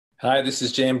Hi, this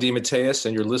is JMD Mateus,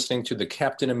 and you're listening to the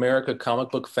Captain America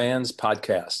Comic Book Fans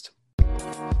Podcast.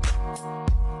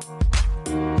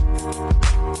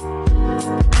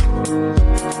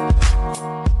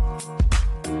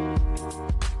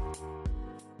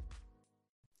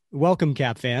 Welcome,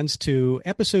 Cap fans, to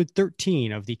episode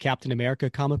 13 of the Captain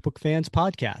America Comic Book Fans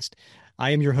Podcast.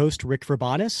 I am your host, Rick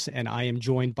Verbanis, and I am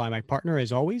joined by my partner,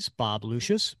 as always, Bob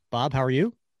Lucius. Bob, how are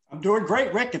you? I'm doing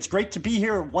great, Rick. It's great to be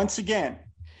here once again.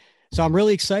 So I'm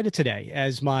really excited today,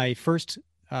 as my first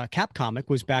Cap comic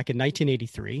was back in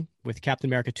 1983 with Captain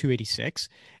America 286,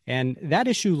 and that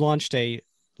issue launched a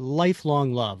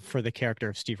lifelong love for the character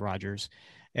of Steve Rogers.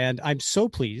 And I'm so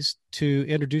pleased to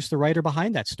introduce the writer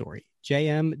behind that story,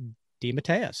 J.M.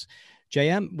 DeMatteis.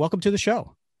 J.M., welcome to the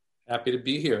show. Happy to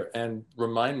be here. And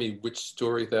remind me which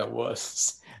story that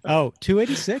was. Oh,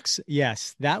 286?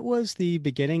 Yes, that was the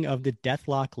beginning of the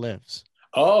Deathlock Lives.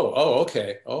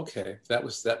 Okay. That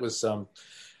was, Zach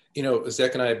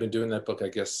and I had been doing that book, I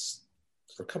guess,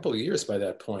 for a couple of years by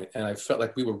that point. And I felt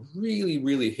like we were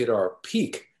really hit our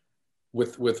peak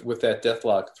with that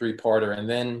Deathlock three-parter. And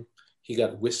then he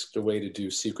got whisked away to do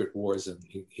Secret Wars, and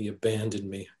he abandoned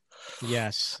me.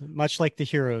 Yes, much like the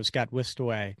heroes got whisked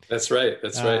away. That's right.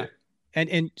 Right.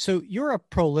 And so you're a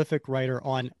prolific writer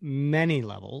on many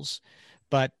levels,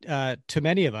 but to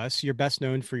many of us, you're best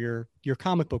known for your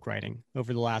comic book writing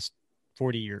over the last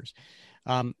 40 years.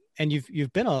 And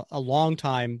you've been a long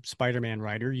time Spider-Man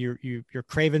writer. Your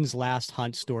Kraven's Last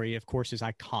Hunt story, of course, is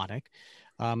iconic.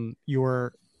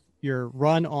 Your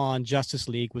run on Justice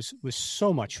League was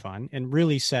so much fun and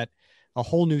really set a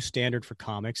whole new standard for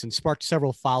comics and sparked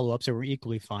several follow-ups that were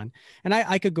equally fun. And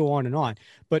I could go on and on,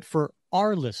 but for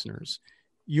our listeners,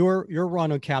 your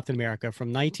run on Captain America from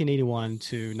 1981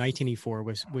 to 1984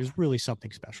 was really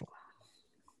something special.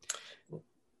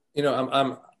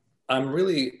 I'm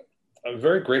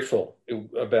very grateful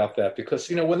about that because,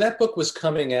 when that book was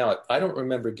coming out, I don't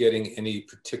remember getting any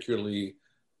particularly,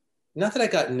 not that I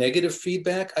got negative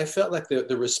feedback. I felt like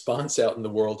the response out in the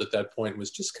world at that point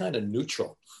was just kind of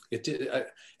neutral.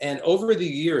 And over the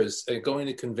years, going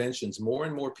to conventions, more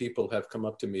and more people have come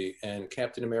up to me, and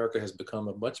Captain America has become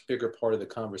a much bigger part of the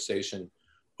conversation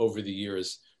over the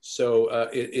years. So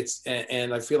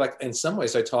and I feel like in some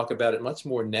ways I talk about it much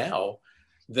more now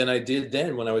than I did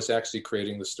then when I was actually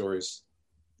creating the stories.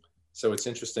 So it's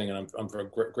interesting, and I'm very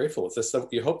grateful. It's the stuff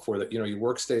you hope for, that your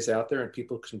work stays out there and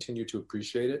people continue to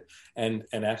appreciate it and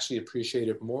actually appreciate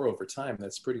it more over time.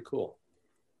 That's pretty cool.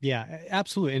 Yeah,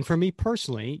 absolutely. And for me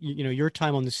personally, your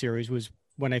time on the series was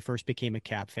when I first became a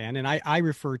Cap fan, and I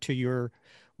refer to your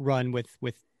run with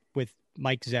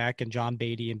Mike Zeck and John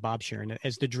Beatty and Bob Sharon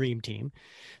as the dream team.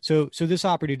 So this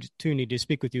opportunity to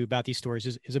speak with you about these stories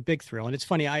is a big thrill. And it's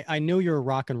funny, I know you're a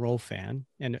rock and roll fan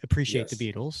and appreciate Yes.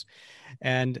 the Beatles.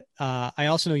 And I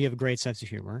also know you have a great sense of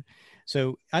humor.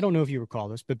 So I don't know if you recall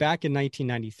this, but back in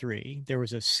 1993, there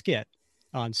was a skit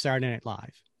on Saturday Night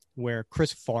Live where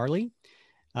Chris Farley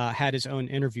had his own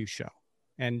interview show.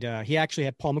 And he actually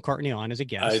had Paul McCartney on as a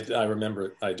guest. I remember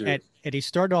it. I do. And he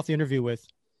started off the interview with,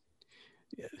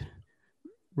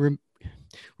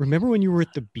 remember when you were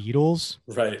at the Beatles?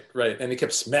 Right. And he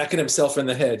kept smacking himself in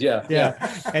the head. Yeah.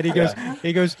 And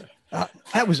he goes,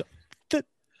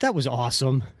 that was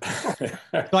awesome.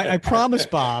 But I promise,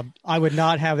 Bob, I would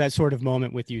not have that sort of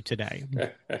moment with you today.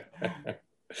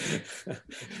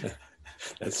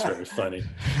 That's very funny.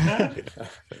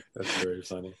 That's very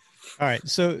funny. All right.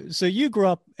 So you grew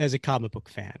up as a comic book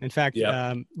fan. In fact,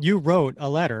 you wrote a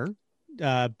letter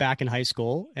back in high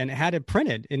school and had it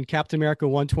printed in Captain America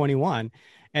 121.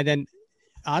 And then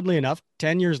oddly enough,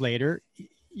 10 years later,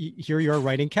 here you're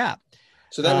writing Cap.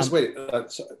 So that was,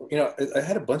 I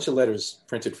had a bunch of letters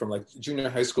printed from like junior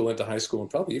high school into high school and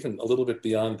probably even a little bit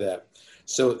beyond that.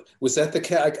 So was that the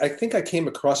Cap? I think I came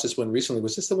across this one recently.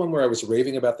 Was this the one where I was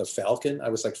raving about the Falcon? I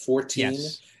was like 14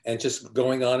 Yes. And just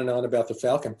going on and on about the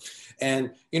Falcon.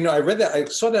 And, I read that, I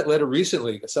saw that letter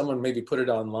recently. Someone maybe put it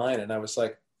online and I was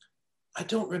like, I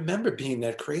don't remember being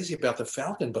that crazy about the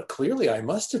Falcon, but clearly I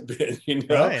must have been,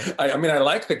 Right. I mean, I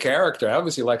like the character. I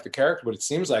obviously like the character, but it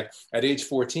seems like at age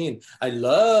 14, I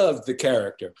loved the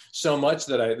character so much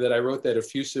that I wrote that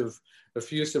effusive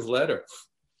letter.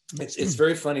 It's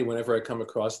very funny whenever I come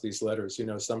across these letters,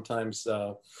 sometimes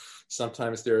they're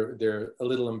a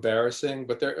little embarrassing,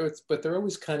 but they're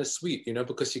always kind of sweet,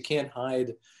 because you can't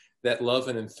hide that love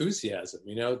and enthusiasm,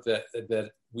 that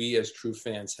we as true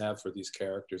fans have for these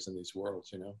characters in these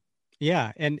worlds,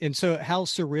 Yeah. And so how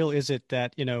surreal is it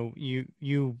that,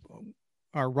 you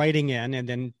are writing in and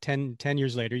then 10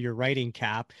 years later, you're writing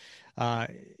Cap.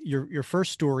 Your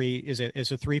first story is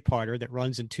a three-parter that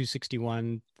runs in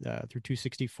 261 through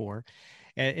 264,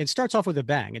 and it starts off with a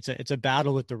bang. It's a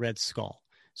battle with the Red Skull.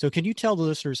 So can you tell the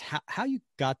listeners how you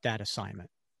got that assignment?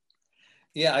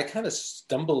 Yeah, I kind of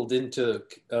stumbled into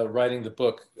writing the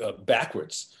book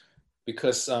backwards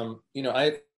because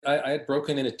I had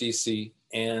broken in at DC,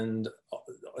 and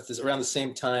around the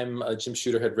same time, Jim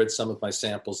Shooter had read some of my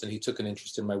samples, and he took an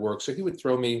interest in my work. So he would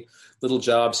throw me little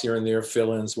jobs here and there,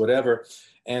 fill-ins, whatever.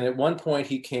 And at one point,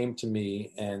 he came to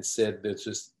me and said,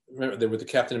 remember, there were the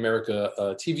Captain America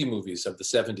TV movies of the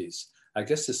 70s. I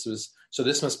guess this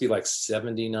must be like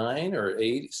 79 or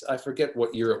 80. I forget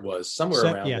what year it was, somewhere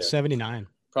around there. 79.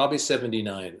 Probably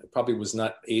 79. It probably was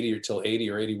not 80 until 80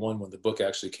 or 81 when the book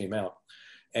actually came out.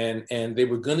 And they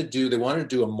wanted to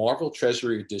do a Marvel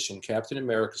Treasury Edition Captain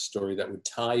America story that would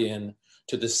tie in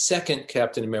to the second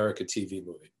Captain America TV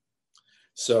movie.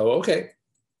 So, okay,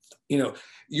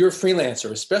 you're a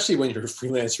freelancer, especially when you're a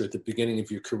freelancer at the beginning of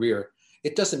your career.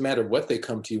 It doesn't matter what they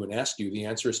come to you and ask you. The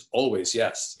answer is always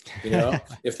yes.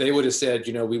 If they would have said,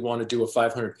 we want to do a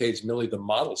 500-page Millie the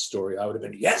Model story, I would have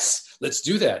been, yes, let's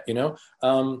do that.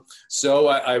 So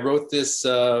I wrote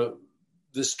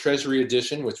this Treasury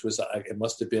edition, which was, it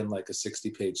must have been like a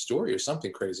 60-page story or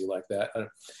something crazy like that.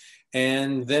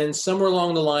 And then somewhere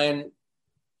along the line,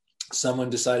 someone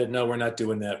decided, no, we're not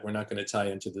doing that. We're not going to tie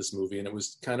into this movie. And it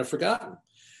was kind of forgotten.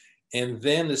 And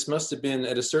then this must have been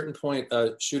at a certain point,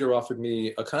 Shooter offered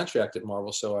me a contract at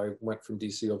Marvel. So I went from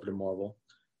DC over to Marvel.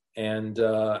 And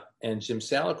Jim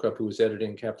Salicrup, who was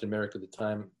editing Captain America at the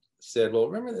time, said, well,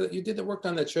 remember that you did the work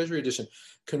on that Treasury edition.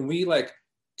 Can we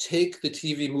take the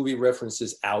TV movie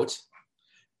references out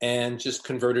and just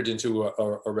convert it into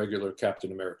a regular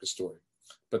Captain America story?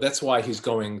 But that's why he's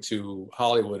going to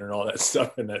Hollywood and all that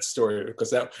stuff in that story,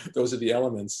 because those are the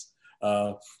elements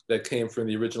that came from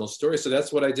the original story. So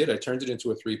that's what I did. I turned it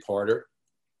into a three-parter.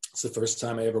 It's the first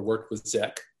time I ever worked with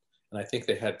Zek. And I think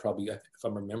they had probably, if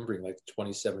I'm remembering, like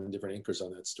 27 different inkers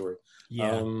on that story.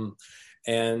 Yeah.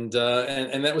 And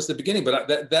that was the beginning.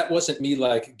 But that wasn't me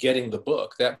getting the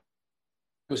book. That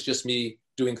was just me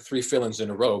doing 3 fill-ins in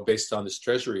a row based on this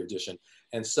Treasury edition.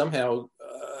 And somehow,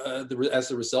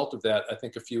 as a result of that, I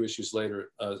think a few issues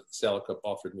later, Salicrup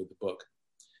offered me the book.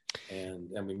 And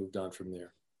we moved on from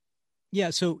there. Yeah.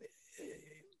 So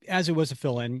as it was a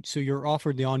fill-in, so you're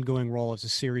offered the ongoing role as a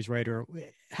series writer.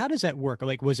 How does that work?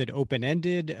 Was it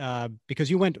open-ended? Because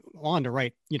you went on to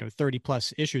write, 30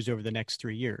 plus issues over the next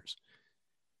 3 years.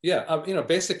 Yeah.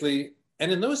 Basically,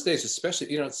 and in those days,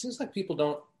 especially, it seems like people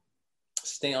don't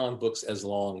stay on books as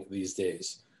long these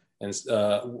days. And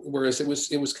whereas it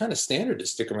was kind of standard to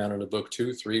stick around on a book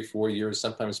 2, 3, 4 years,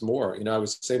 sometimes more. I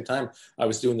was at the same time I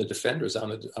was doing the Defenders. I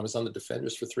was on the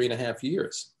Defenders for 3.5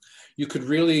 years. You could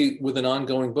really, with an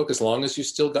ongoing book, as long as you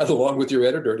still got along with your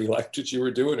editor and he liked what you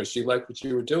were doing or she liked what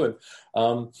you were doing,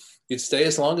 you'd stay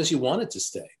as long as you wanted to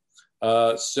stay.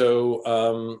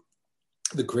 So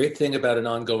the great thing about an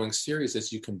ongoing series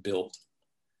is you can build.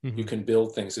 Mm-hmm. You can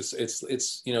build things.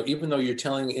 It's even though you're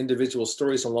telling individual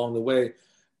stories along the way,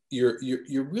 you're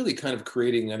really kind of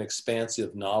creating an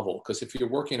expansive novel. Because if you're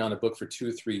working on a book for 2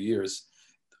 or 3 years,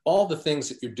 all the things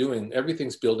that you're doing,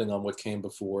 everything's building on what came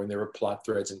before, and there are plot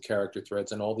threads and character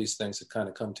threads and all these things that kind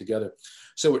of come together.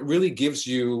 So it really gives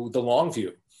you the long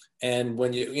view. And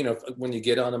when you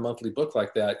get on a monthly book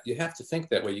like that, you have to think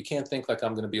that way. You can't think like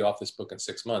I'm going to be off this book in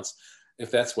 6 months. If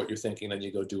that's what you're thinking, then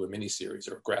you go do a miniseries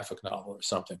or a graphic novel or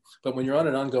something. But when you're on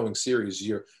an ongoing series,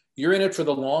 you're in it for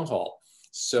the long haul.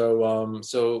 So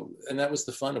and that was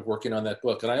the fun of working on that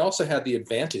book. And I also had the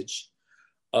advantage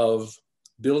of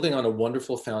building on a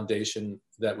wonderful foundation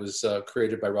that was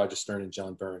created by Roger Stern and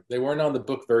John Byrne. They weren't on the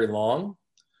book very long,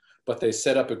 but they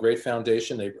set up a great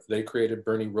foundation. They created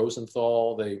Bernie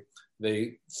Rosenthal.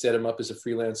 They set him up as a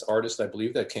freelance artist. I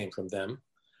believe that came from them.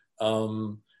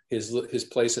 His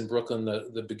place in Brooklyn,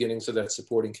 the beginnings of that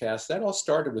supporting cast, that all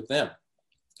started with them.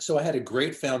 So I had a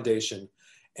great foundation,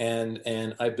 and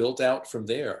I built out from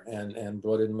there and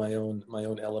brought in my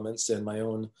own elements and my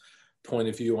own point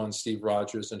of view on Steve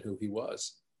Rogers and who he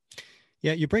was.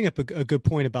 Yeah, you bring up a good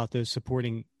point about those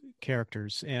supporting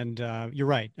characters, and you're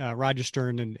right. Roger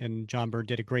Stern and John Byrne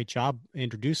did a great job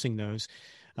introducing those.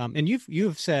 And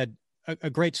you've said a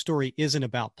great story isn't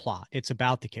about plot; it's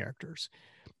about the characters.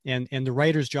 And the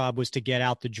writer's job was to get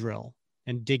out the drill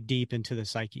and dig deep into the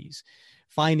psyches,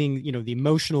 finding the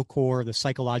emotional core, the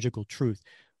psychological truth.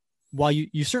 While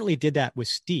you certainly did that with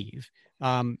Steve,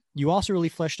 you also really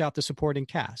fleshed out the supporting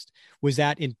cast. Was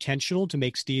that intentional to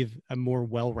make Steve a more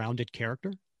well-rounded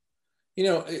character?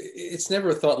 it's never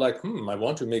a thought like, I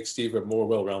want to make Steve a more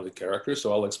well-rounded character,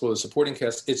 so I'll explore the supporting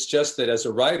cast. It's just that as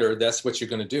a writer, that's what you're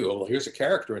going to do. Oh, well, here's a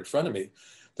character in front of me.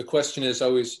 The question is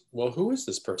always, well, who is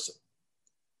this person?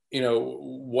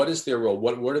 What is their role?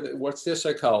 What's their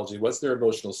psychology? What's their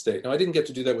emotional state? Now, I didn't get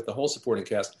to do that with the whole supporting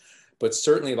cast, but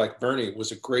certainly like Bernie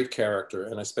was a great character.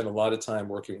 And I spent a lot of time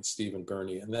working with Steve and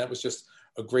Bernie. And that was just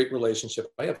a great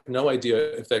relationship. I have no idea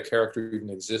if that character even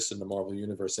exists in the Marvel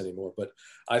universe anymore, but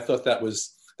I thought that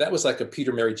was like a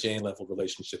Peter, Mary Jane level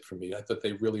relationship for me. I thought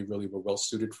they really, really were well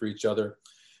suited for each other.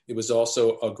 It was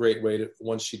also a great way to,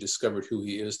 once she discovered who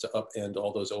he is, to upend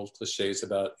all those old cliches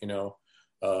about,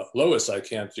 Lois, I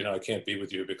can't be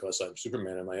with you because I'm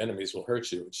Superman and my enemies will hurt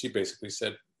you. And she basically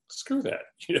said, screw that.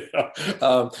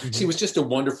 She was just a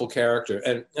wonderful character.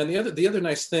 And the other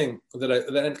nice thing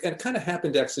that kind of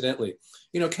happened accidentally,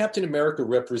 Captain America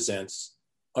represents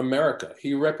America.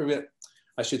 He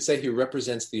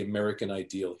represents the American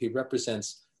ideal. He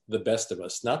represents the best of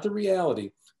us, not the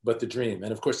reality, but the dream.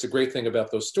 And of course, the great thing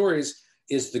about those stories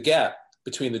is the gap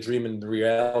between the dream and the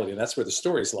reality. And that's where the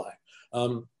stories lie.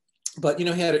 But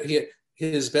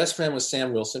his best friend was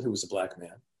Sam Wilson, who was a black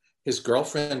man. His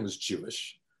girlfriend was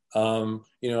Jewish.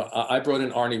 I brought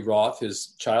in Arnie Roth,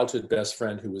 his childhood best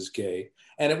friend, who was gay.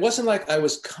 And it wasn't like I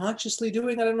was consciously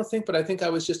doing it, I don't think, but I think I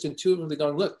was just intuitively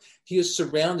going, look, he is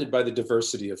surrounded by the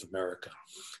diversity of America.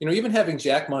 Even having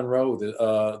Jack Monroe,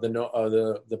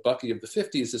 the Bucky of the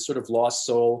 50s, this sort of lost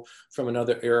soul from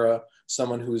another era,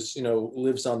 someone who's,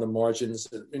 lives on the margins,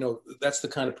 that's the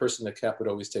kind of person that Cap would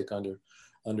always take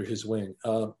under his wing.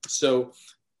 So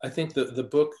I think the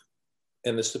book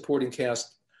and the supporting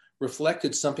cast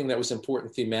reflected something that was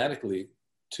important thematically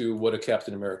to what a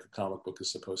Captain America comic book is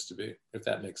supposed to be, if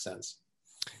that makes sense.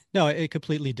 No, it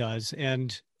completely does.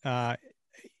 And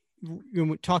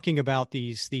talking about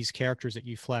these characters that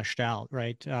you fleshed out,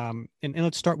 right? And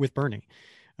let's start with Bernie.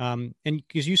 And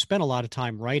because you spent a lot of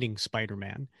time writing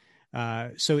Spider-Man,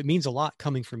 so it means a lot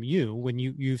coming from you when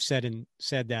you've said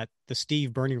that the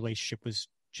Steve Bernie relationship was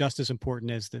just as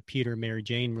important as the Peter Mary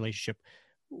Jane relationship.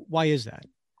 Why is that?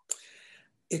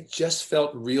 It just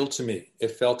felt real to me.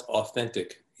 It felt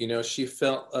authentic. She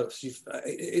felt,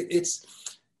 it's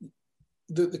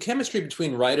the chemistry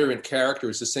between writer and character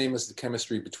is the same as the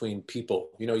chemistry between people.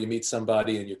 You meet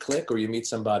somebody and you click, or you meet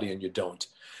somebody and you don't.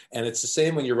 And it's the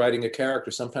same when you're writing a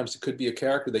character. Sometimes it could be a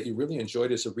character that you really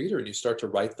enjoyed as a reader and you start to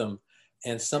write them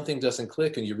and something doesn't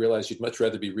click and you realize you'd much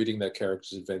rather be reading that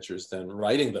character's adventures than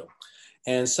writing them.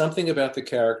 And something about the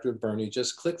character of Bernie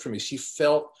just clicked for me. She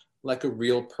felt like a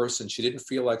real person. She didn't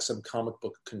feel like some comic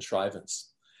book contrivance.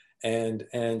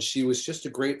 And she was just a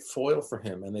great foil for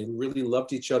him. And they really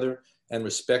loved each other and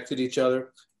respected each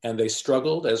other. And they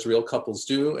struggled, as real couples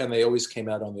do, and they always came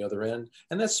out on the other end.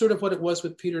 And that's sort of what it was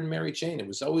with Peter and Mary Jane. It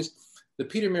was always the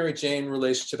Peter-Mary Jane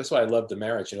relationship. That's why I loved the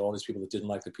marriage. All these people that didn't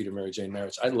like the Peter-Mary Jane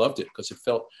marriage, I loved it because it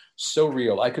felt so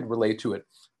real. I could relate to it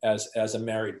as a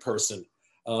married person.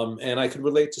 And I could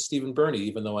relate to Steve and Bernie,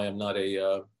 even though I am not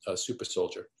a super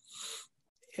soldier.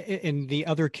 And the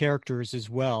other characters as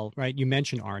well, right? You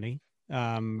mentioned Arnie.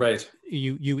 Right.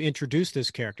 You introduced this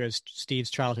character as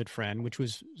Steve's childhood friend, which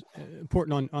was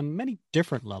important on many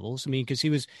different levels. I mean, because he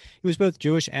was both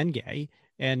Jewish and gay.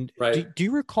 And right. Do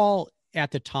you recall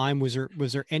at the time, was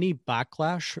there any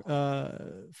backlash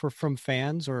from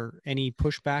fans or any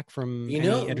pushback from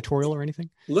any editorial or anything?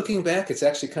 Looking back, it's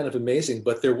actually kind of amazing,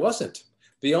 but there wasn't.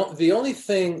 The only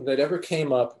thing that ever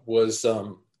came up was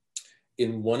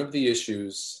in one of the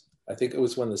issues, I think it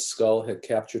was when the Skull had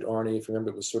captured Arnie. If you remember,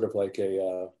 it was sort of like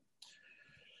a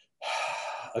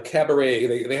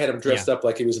cabaret. They had him dressed up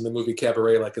like he was in the movie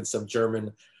Cabaret, like in some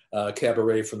German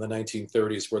cabaret from the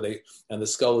 1930s, and the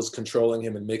Skull is controlling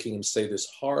him and making him say this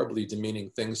horribly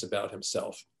demeaning things about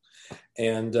himself.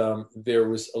 And there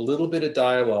was a little bit of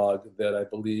dialogue that I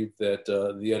believe that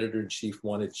the editor-in-chief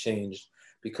wanted changed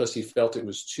because he felt it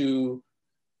was too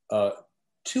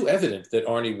evident that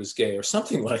Arnie was gay or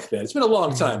something like that. It's been a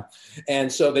long time.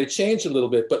 And so they changed a little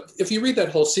bit. But if you read that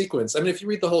whole sequence, if you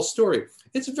read the whole story,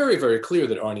 it's very, very clear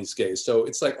that Arnie's gay. So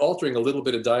it's like altering a little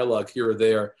bit of dialogue here or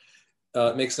there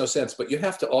makes no sense. But you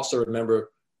have to also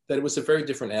remember that it was a very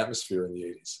different atmosphere in the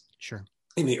 80s. Sure.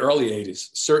 In the early 80s,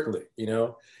 certainly,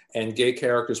 and gay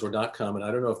characters were not common.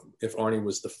 I don't know if Arnie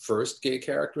was the first gay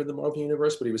character in the Marvel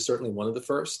Universe, but he was certainly one of the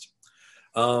first.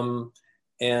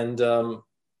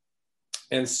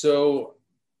 And so,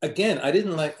 again, I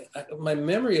didn't my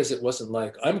memory is it wasn't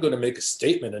like, I'm going to make a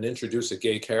statement and introduce a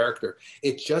gay character.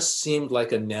 It just seemed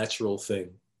like a natural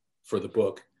thing for the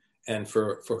book and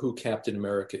for who Captain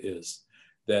America is,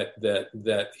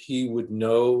 that he would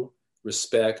know,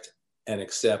 respect, and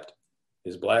accept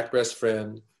his black best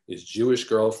friend, his Jewish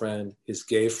girlfriend, his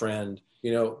gay friend.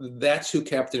 You know, that's who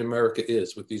Captain America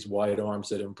is, with these wide arms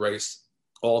that embrace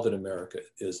all that America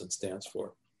is and stands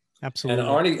for. Absolutely.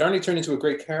 And Arnie turned into a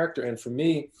great character. And for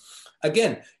me,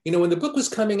 again, you know, when the book was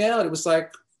coming out, it was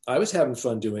like, I was having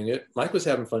fun doing it. Mike was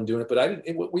having fun doing it,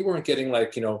 but we weren't getting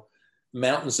like, you know,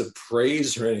 mountains of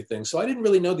praise or anything. So I didn't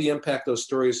really know the impact those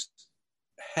stories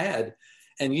had.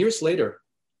 And years later,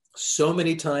 so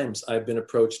many times I've been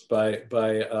approached by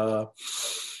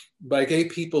gay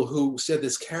people who said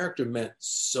this character meant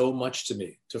so much to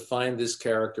me, to find this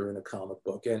character in a comic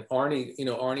book. And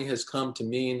Arnie has come to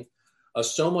mean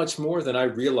so much more than I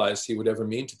realized he would ever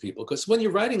mean to people. Because when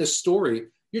you're writing a story,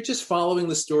 you're just following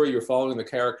the story, you're following the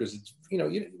characters. You know,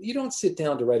 you don't sit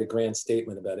down to write a grand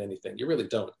statement about anything. You really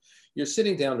don't. You're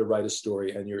sitting down to write a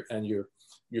story, and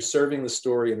you're serving the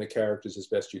story and the characters as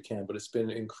best you can. But it's been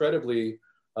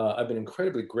I've been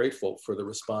incredibly grateful for the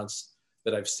response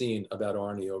that I've seen about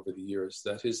Arnie over the years,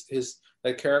 that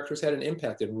that character's had an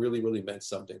impact and really, really meant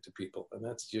something to people. And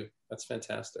that's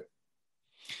fantastic.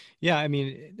 Yeah. I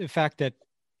mean, the fact that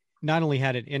not only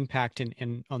had an impact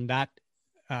on that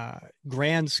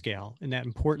grand scale, and that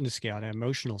important scale, that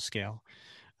emotional scale,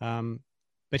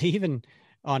 but even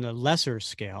on a lesser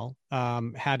scale,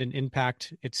 had an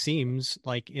impact, it seems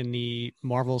like, in the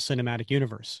Marvel Cinematic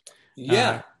Universe.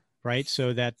 Yeah. Right.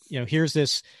 So that, you know, here's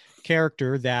this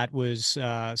character that was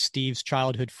Steve's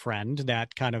childhood friend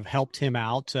that kind of helped him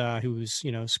out, who's,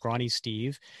 you know, scrawny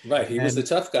Steve. Right. He was the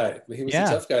tough guy. He was the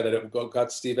tough guy that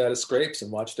got Steve out of scrapes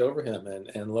and watched over him.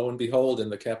 And lo and behold, in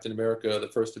the Captain America, the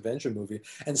first Avenger movie,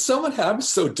 and I was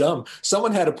so dumb.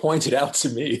 Someone had to point it out to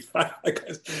me.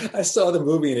 I saw the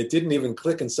movie and it didn't even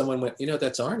click. And someone went, you know,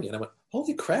 that's Arnie. And I went,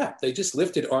 holy crap. They just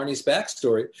lifted Arnie's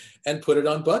backstory and put it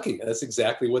on Bucky. And that's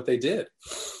exactly what they did.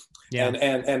 Yeah.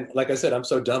 And like I said, I'm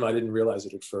so dumb, I didn't realize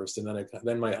it at first. And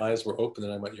then my eyes were open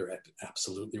and I went, you're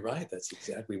absolutely right. That's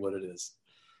exactly what it is.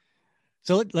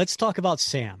 So let's talk about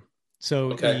Sam.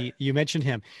 So okay. You mentioned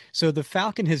him. So the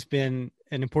Falcon has been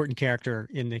an important character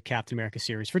in the Captain America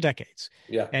series for decades.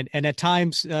 Yeah. And at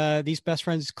times these best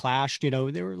friends clashed. You know,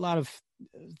 there were a lot of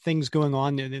things going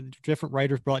on. Different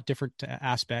writers brought different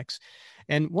aspects.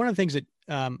 And one of the things that,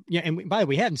 and by the way,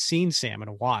 we hadn't seen Sam in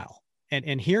a while.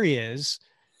 And here he is.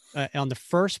 On the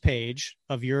first page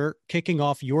of kicking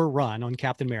off your run on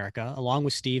Captain America, along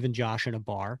with Steve and Josh in a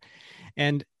bar.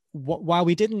 And while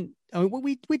we did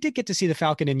get to see the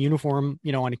Falcon in uniform,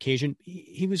 you know, on occasion,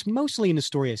 he was mostly in the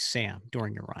story as Sam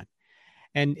during your run.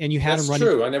 And you had him running.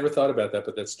 That's true. I never thought about that,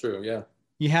 but that's true. Yeah.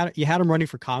 You had him running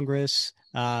for Congress,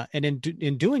 and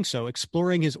in doing so,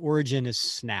 exploring his origin as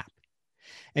Snap.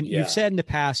 And you've said in the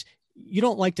past, you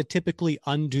don't like to typically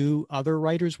undo other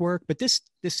writers' work, but this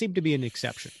seemed to be an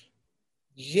exception.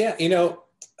 Yeah, you know,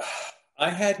 I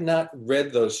had not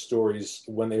read those stories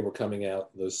when they were coming out,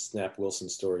 those Snap Wilson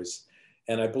stories.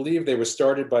 And I believe they were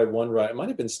started by one writer. It might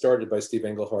have been started by Steve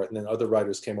Englehart, and then other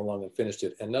writers came along and finished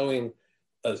it. And knowing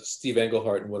Steve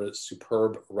Englehart and what a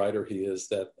superb writer he is,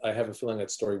 that I have a feeling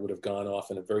that story would have gone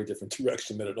off in a very different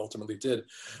direction than it ultimately did.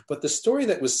 But the story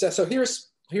that was set, so here's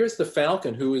the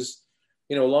Falcon, who is,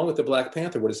 you know, along with the Black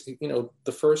Panther, what is, you know,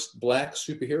 the first Black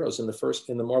superheroes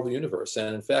in the Marvel universe.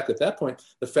 And in fact, at that point,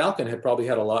 the Falcon had probably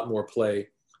had a lot more play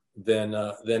than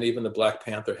even the Black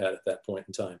Panther had at that point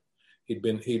in time. He'd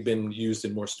been used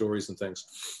in more stories and things.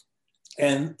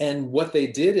 And what they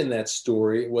did in that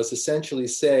story was essentially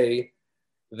say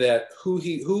that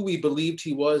who we believed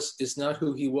he was is not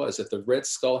who he was. That the Red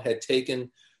Skull had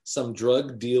taken some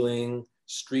drug dealing,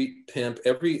 street pimp,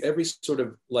 every sort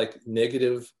of like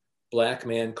negative Black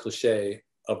man cliche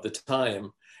of the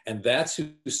time, and that's who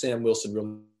Sam Wilson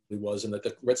really was, and that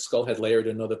the Red Skull had layered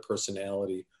another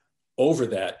personality over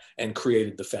that and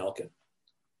created the Falcon.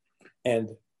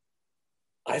 And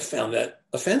I found that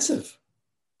offensive.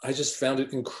 I just found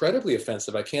it incredibly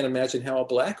offensive. I can't imagine how a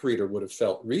Black reader would have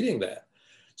felt reading that.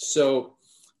 So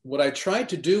what I tried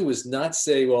to do was not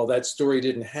say, well, that story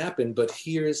didn't happen, but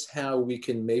here's how we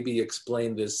can maybe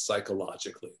explain this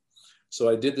psychologically. So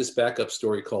I did this backup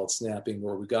story called Snapping,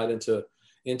 where we got into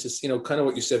you know, kind of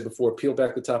what you said before, peel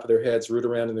back the top of their heads, root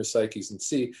around in their psyches and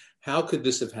see how could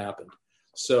this have happened.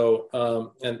 So,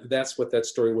 and that's what that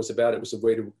story was about. It was a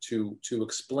way to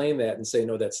explain that and say,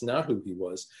 no, that's not who he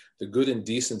was. The good and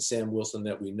decent Sam Wilson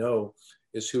that we know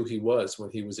is who he was.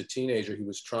 When he was a teenager, he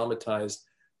was traumatized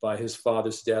by his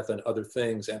father's death and other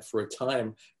things, and for a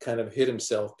time kind of hid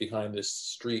himself behind this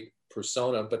street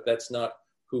persona, but that's not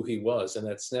who he was. And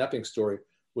that Snapping story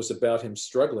was about him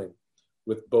struggling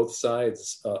with both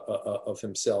sides of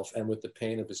himself and with the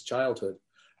pain of his childhood.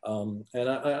 And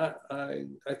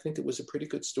I think it was a pretty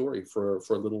good story for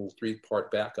a little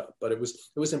 3-part backup. But it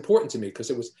was important to me because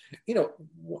it was,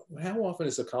 how often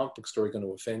is a comic book story going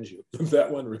to offend you?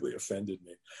 That one really offended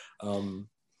me.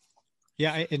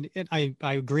 Yeah, and I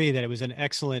agree that it was an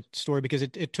excellent story because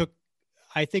it took,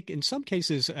 I think, in some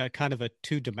cases, kind of a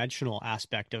 2-dimensional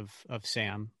aspect of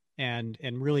Sam and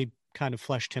really kind of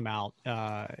fleshed him out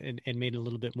and made it a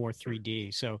little bit more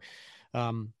 3D. So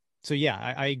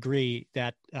yeah, I agree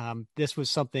that this was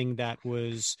something that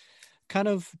was kind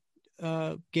of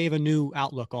gave a new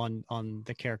outlook on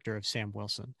the character of Sam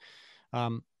Wilson.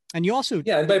 And you also...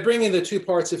 Yeah, and by bringing the 2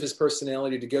 parts of his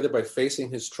personality together, by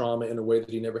facing his trauma in a way that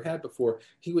he never had before,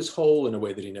 he was whole in a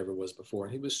way that he never was before,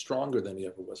 and he was stronger than he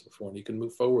ever was before, and he can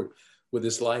move forward with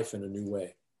his life in a new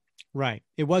way. Right.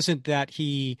 It wasn't that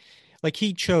he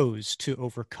chose to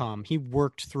overcome. He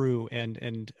worked through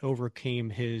and overcame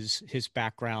his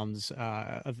backgrounds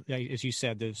of, as you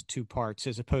said, those 2 parts,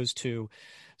 as opposed to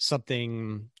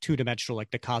something 2-dimensional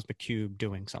like the Cosmic Cube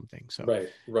doing something. So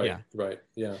right,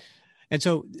 yeah. And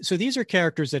so these are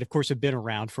characters that, of course, have been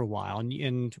around for a while,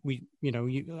 and we,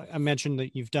 I mentioned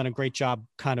that you've done a great job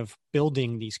kind of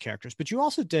building these characters, but you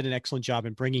also did an excellent job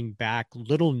in bringing back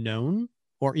little known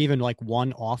or even like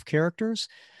one-off characters.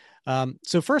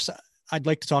 So first, I'd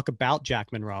like to talk about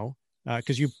Jack Monroe,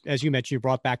 because as you mentioned, you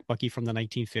brought back Bucky from the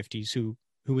 1950s, who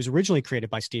was originally created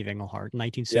by Steve Englehart in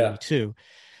 1972. Yeah.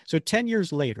 So 10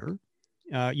 years later,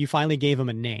 you finally gave him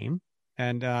a name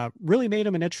and really made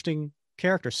him an interesting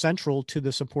character, central to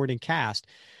the supporting cast.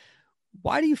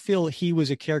 Why do you feel he was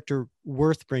a character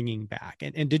worth bringing back?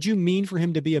 And did you mean for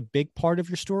him to be a big part of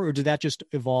your story, or did that just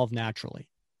evolve naturally?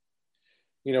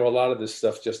 A lot of this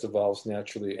stuff just evolves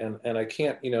naturally. And I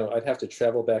can't, I'd have to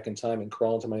travel back in time and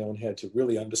crawl into my own head to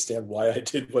really understand why I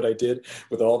did what I did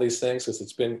with all these things, because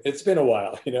it's been a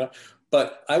while,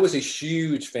 But I was a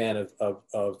huge fan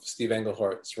of Steve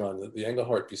Englehart's run. The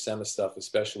Englehart Buscema stuff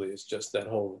especially is just, that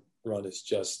whole run is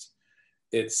just,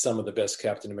 it's some of the best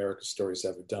Captain America stories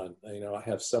ever done. I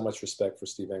have so much respect for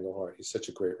Steve Englehart. He's such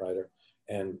a great writer.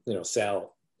 And,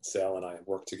 Sal and I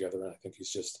worked together, and I think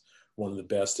he's just one of the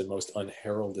best and most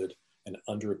unheralded and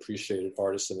underappreciated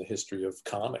artists in the history of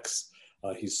comics.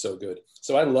 He's so good.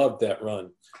 So I loved that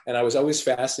run. And I was always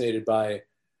fascinated by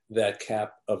that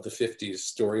Cap of the 50s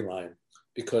storyline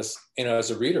because,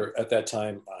 as a reader at that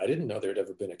time, I didn't know there'd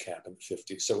ever been a Cap in the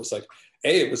 50s. So it was like,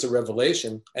 A, it was a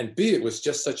revelation, and B, it was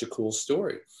just such a cool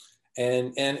story.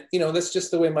 And that's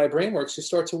just the way my brain works. You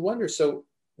start to wonder, so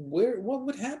what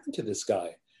would happen to this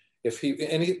guy?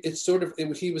 He was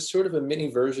sort of a mini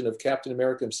version of Captain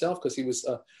America himself, because he was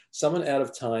someone out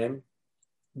of time,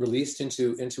 released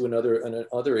into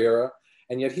another era,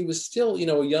 and yet he was still,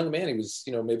 a young man. He was,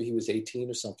 maybe he was 18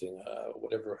 or something,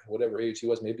 whatever age he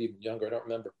was, maybe even younger. I don't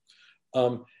remember.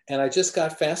 And I just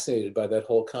got fascinated by that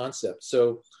whole concept.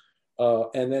 So,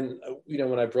 and then,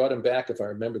 when I brought him back, if I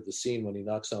remember the scene when he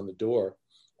knocks on the door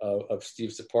of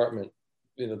Steve's apartment,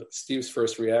 Steve's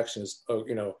first reaction is, oh,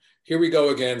 here we go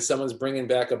again. Someone's bringing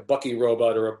back a Bucky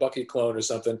robot or a Bucky clone or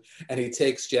something. And he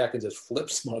takes Jack and just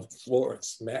flips him on the floor and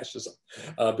smashes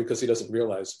him because he doesn't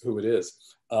realize who it is.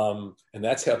 And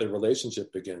that's how the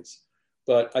relationship begins.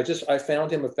 But I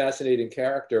found him a fascinating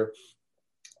character,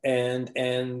 and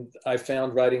I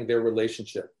found writing their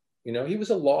relationship. He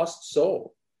was a lost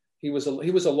soul. He was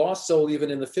a lost soul even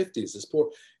in the 50s. This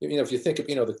poor, if you think of,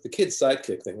 the kid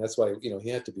sidekick thing, that's why, he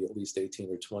had to be at least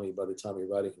 18 or 20 by the time you're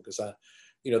writing him. Because the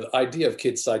idea of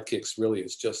kid sidekicks really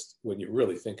is just, when you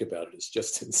really think about it, it's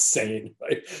just insane,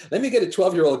 right? Let me get a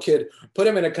 12-year-old kid, put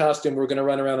him in a costume, we're going to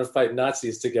run around and fight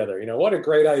Nazis together. What a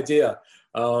great idea.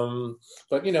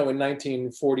 But in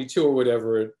 1942 or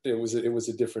whatever, it was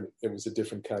a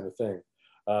different kind of thing.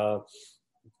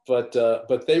 But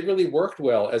they really worked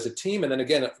well as a team. And then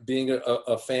again, being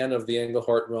a fan of the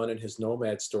Englehart run and his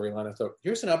Nomad storyline, I thought,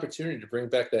 here's an opportunity to bring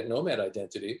back that Nomad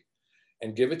identity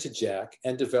and give it to Jack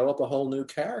and develop a whole new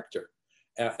character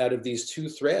out of these 2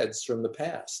 threads from the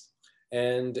past.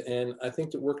 And I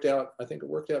think it worked out. I think it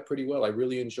worked out pretty well. I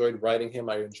really enjoyed writing him.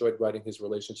 I enjoyed writing his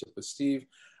relationship with Steve.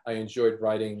 I enjoyed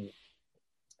writing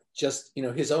just,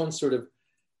 his own sort of,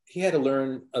 he had to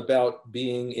learn about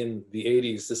being in the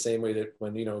 80s the same way that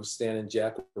when, Stan and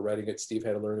Jack were writing it, Steve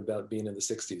had to learn about being in the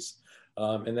 60s.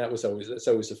 And that's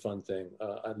always a fun thing.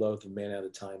 I love the Man Out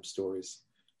of Time stories.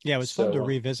 Yeah, it was fun to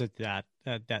revisit that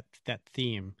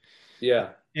theme. Yeah.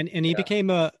 And he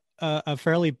became a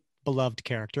fairly beloved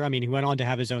character. I mean, he went on to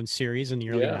have his own series in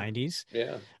the early 90s.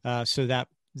 Yeah. So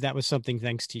that was something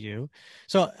thanks to you.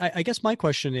 So I guess my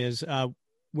question is,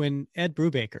 when Ed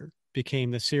Brubaker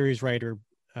became the series writer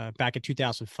back in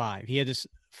 2005, he had this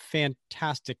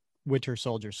fantastic Winter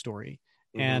Soldier story.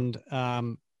 Mhm.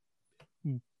 And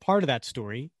part of that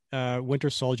story, Winter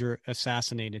Soldier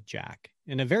assassinated Jack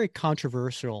in a very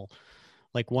controversial,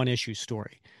 like, one issue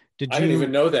story. Did I didn't even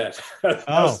you? know that. How's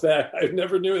Oh, that? I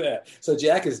never knew that. So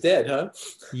Jack is dead, huh?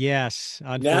 yes,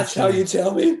 That's how you unfortunately.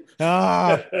 tell me?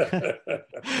 Ah.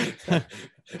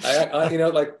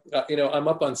 I'm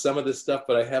up on some of this stuff,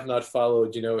 but I have not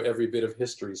followed, every bit of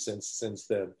history since then.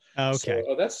 So, Okay.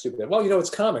 oh, that's too bad. Well,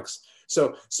 it's comics.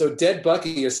 So dead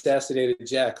Bucky assassinated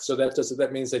Jack. So that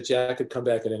means that Jack could come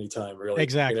back at any time, really.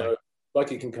 Exactly.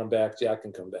 Bucky can come back, Jack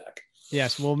can come back.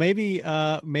 Yes. Well, maybe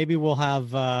we'll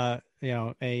have a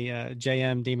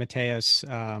J.M. DeMatteis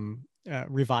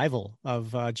revival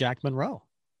of Jack Monroe.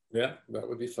 Yeah, that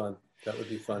would be fun. That would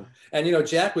be fun. And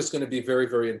Jack was going to be very,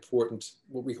 very important.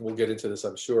 We'll get into this,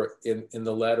 I'm sure, in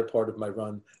the latter part of my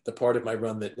run, the part of my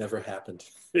run that never happened.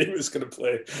 He was going to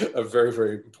play a very,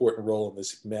 very important role in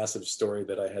this massive story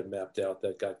that I had mapped out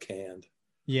that got canned.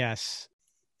 Yes.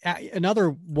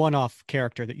 Another one-off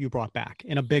character that you brought back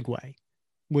in a big way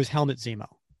was Helmut Zemo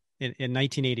in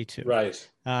 1982. Right.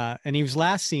 And he was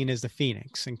last seen as the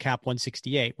Phoenix in Cap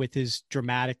 168 with his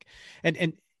dramatic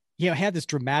and had this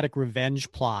dramatic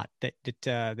revenge plot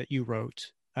that you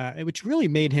wrote, which really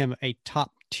made him a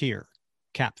top tier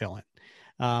Cap villain.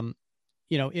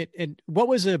 What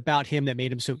was it about him that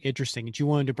made him so interesting that you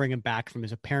wanted to bring him back from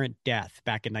his apparent death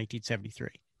back in 1973?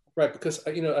 Right, because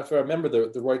if I remember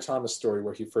the Roy Thomas story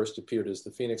where he first appeared as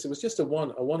the Phoenix, it was just a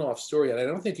one-off story, and I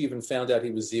don't think you even found out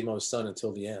he was Zemo's son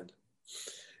until the end.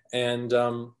 And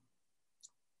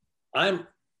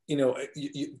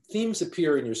themes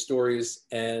appear in your stories,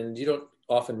 and you don't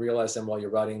often realize them while you're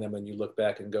writing them, and you look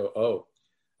back and go, "Oh,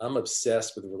 I'm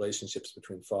obsessed with relationships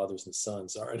between fathers and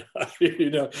sons, aren't I?"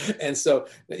 And so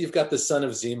you've got the son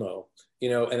of Zemo.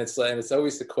 And it's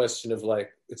always the question of,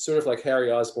 like, it's sort of like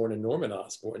Harry Osborn and Norman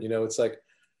Osborn. It's like,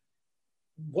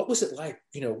 what was it like?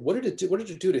 What did it do? What did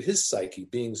it do to his psyche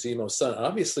being Zemo's son?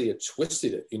 Obviously, it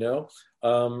twisted it.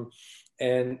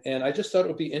 And I just thought it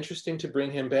would be interesting to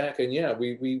bring him back. And yeah,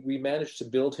 we managed to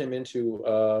build him into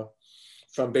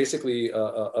from basically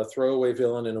a throwaway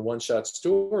villain in a one-shot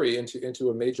story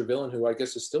into a major villain who I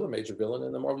guess is still a major villain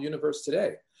in the Marvel Universe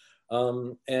today.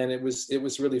 And it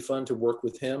was really fun to work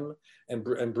with him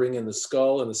and bring in the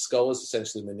Skull, and the Skull is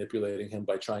essentially manipulating him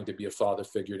by trying to be a father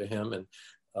figure to him.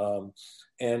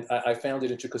 And I found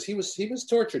it interesting because he was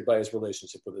tortured by his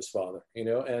relationship with his father,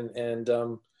 and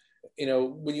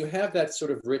when you have that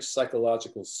sort of rich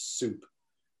psychological soup,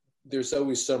 there's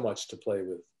always so much to play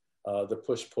with. The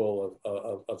push-pull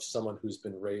of someone who's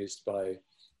been raised by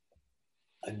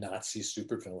a Nazi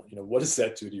supervillain. What does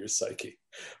that do to your psyche?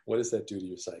 What does that do to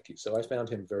your psyche? So I found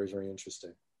him very, very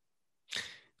interesting.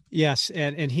 Yes,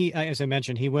 and he, as I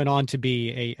mentioned, he went on to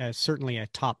be certainly a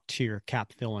top tier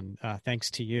Cap villain,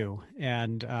 thanks to you.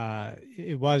 And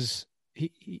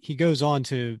he goes on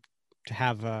to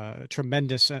have a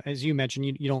tremendous, as you mentioned,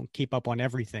 you don't keep up on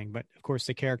everything, but of course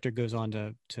the character goes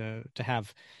on to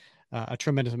have a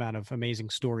tremendous amount of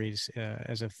amazing stories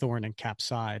as a thorn in Cap's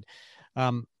side.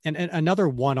 And another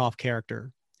one-off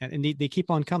character, and they keep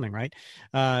on coming, right?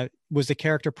 Was the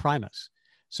character Primus.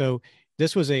 So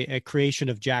this was a creation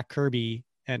of Jack Kirby,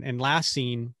 and last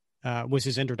seen was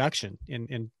his introduction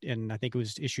in I think it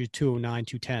was issue 209,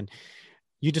 210.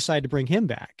 You decided to bring him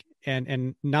back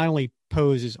and not only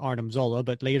pose as Arnim Zola,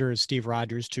 but later as Steve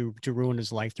Rogers to ruin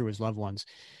his life through his loved ones.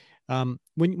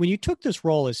 When you took this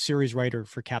role as series writer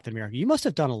for Captain America, you must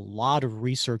have done a lot of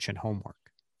research and homework.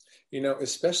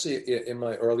 Especially in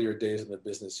my earlier days in the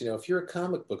business, if you're a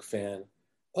comic book fan,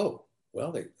 oh,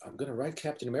 well, I'm going to write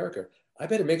Captain America. I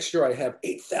better make sure I have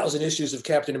 8,000 issues of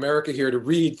Captain America here to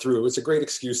read through. It's a great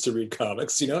excuse to read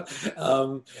comics, In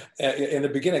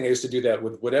the beginning, I used to do that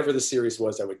with whatever the series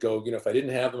was. I would go, if I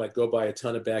didn't have them, I'd go buy a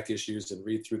ton of back issues and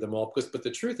read through them all. But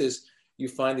the truth is, you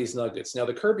find these nuggets. Now,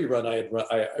 the Kirby run I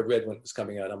read when it was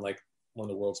coming out. I'm like one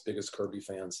of the world's biggest Kirby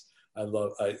fans.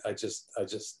 I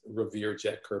just revere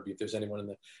Jack Kirby. If there's anyone in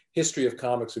the history of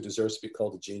comics who deserves to be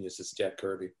called a genius, it's Jack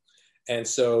Kirby. And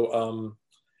so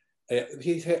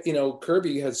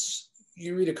Kirby has,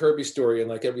 you read a Kirby story and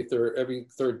like every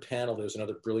third panel, there's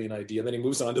another brilliant idea. And then he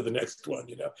moves on to the next one,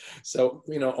 So,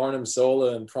 Arnim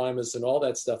Zola and Primus and all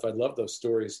that stuff. I love those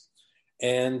stories.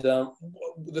 And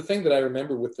the thing that I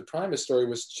remember with the Primus story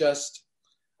was just,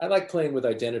 I like playing with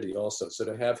identity also. So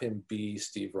to have him be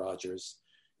Steve Rogers,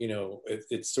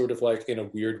 it's sort of like, in a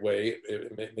weird way,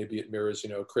 maybe it mirrors,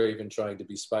 Craven trying to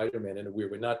be Spider-Man in a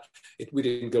weird way. We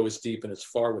didn't go as deep and as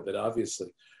far with it,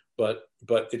 obviously, but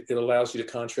it allows you to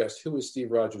contrast who is Steve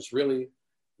Rogers really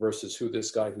versus who this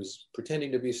guy who's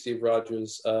pretending to be Steve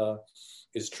Rogers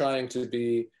is trying to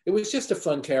be. It was just a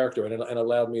fun character, and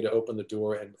allowed me to open the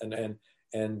door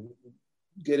and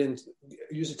get in,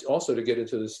 use it also to get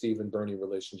into the Steve and Bernie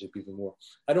relationship even more.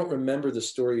 I don't remember the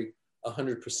story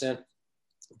 100%,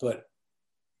 but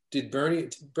did Bernie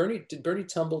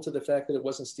tumble to the fact that it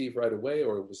wasn't Steve right away,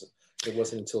 or it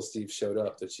wasn't until Steve showed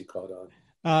up that she caught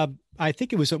on? I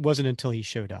think it wasn't until he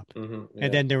showed up,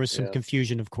 and then there was some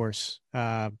confusion, of course.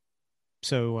 That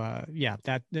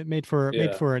made for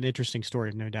an interesting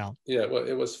story, no doubt. Yeah, well,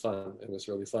 it was fun. It was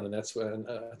really fun, and that's when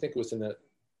I think it was in that.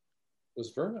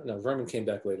 Was Vermin? No, Vermin came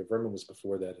back later. Vermin was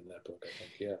before that in that book, I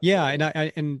think. Yeah. Yeah,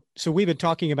 and so we've been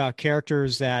talking about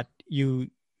characters that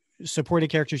supporting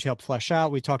characters you help flesh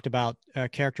out. We talked about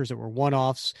characters that were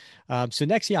one-offs. So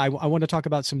next, I want to talk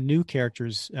about some new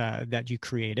characters that you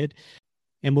created,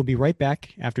 and we'll be right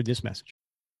back after this message.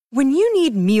 When you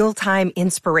need mealtime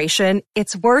inspiration,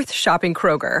 it's worth shopping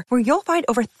Kroger, where you'll find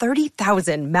over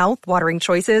 30,000 mouth-watering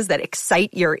choices that excite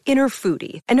your inner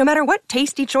foodie. And no matter what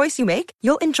tasty choice you make,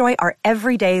 you'll enjoy our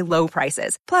everyday low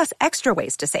prices, plus extra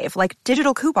ways to save, like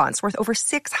digital coupons worth over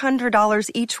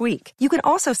 $600 each week. You can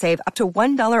also save up to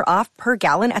 $1 off per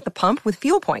gallon at the pump with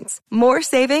fuel points. More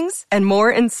savings and more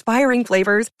inspiring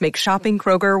flavors make shopping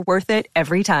Kroger worth it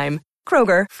every time.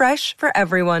 Kroger, fresh for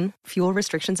everyone. Fuel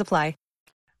restrictions apply.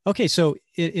 Okay, so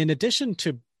in addition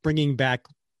to bringing back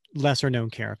lesser-known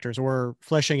characters or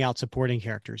fleshing out supporting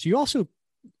characters, you also,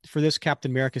 for this Captain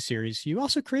America series, you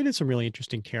also created some really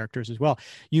interesting characters as well.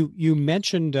 You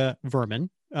mentioned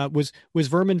Vermin. Was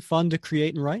Vermin fun to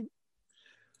create and write?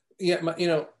 Yeah,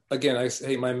 again, I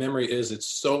say my memory it's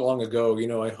so long ago.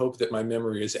 I hope that my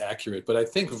memory is accurate, but I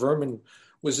think Vermin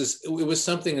it was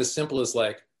something as simple as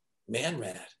like, man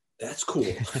rat. That's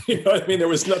cool. What I mean? There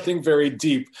was nothing very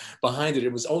deep behind it.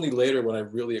 It was only later when I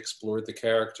really explored the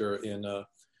character in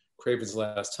Kraven's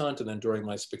Last Hunt, and then during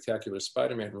my Spectacular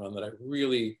Spider-Man run, that I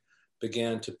really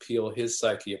began to peel his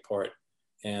psyche apart.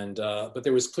 And but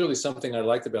there was clearly something I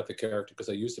liked about the character, because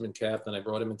I used him in Cap, then I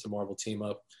brought him into Marvel Team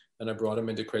Up, and I brought him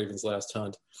into Kraven's Last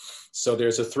Hunt. So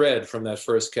there's a thread from that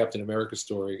first Captain America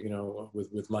story,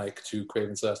 with Mike, to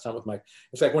Kraven's Last Hunt with Mike.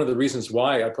 In fact, one of the reasons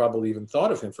why I probably even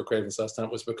thought of him for Kraven's Last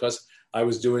Hunt was because I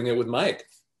was doing it with Mike.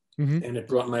 Mm-hmm. And it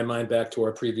brought my mind back to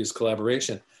our previous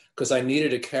collaboration, because I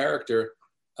needed a character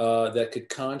that could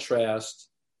contrast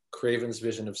Kraven's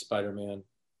vision of Spider-Man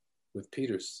with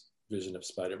Peter's vision of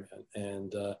Spider-Man.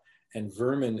 And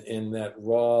Vermin in that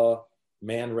raw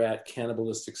man-rat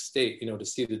cannibalistic state, to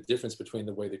see the difference between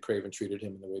the way that Kraven treated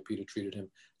him and the way Peter treated him,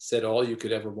 said all you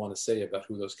could ever want to say about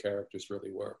who those characters really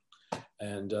were.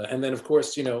 And then, of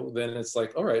course, then it's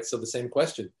like, all right, so the same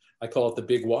question. I call it the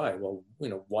big why. Well,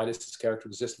 why does this character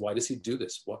exist? Why does he do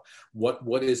this?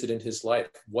 What is it in his life?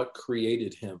 What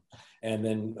created him? And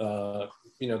then,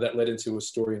 that led into a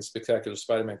story in Spectacular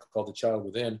Spider-Man called The Child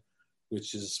Within,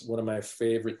 which is one of my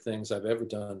favorite things I've ever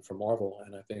done for Marvel.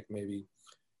 And I think maybe,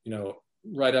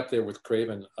 right up there with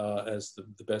Kraven as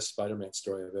the best Spider-Man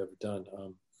story I've ever done.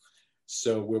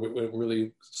 So we're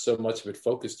really, so much of it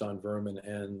focused on Vermin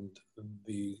and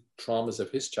the traumas of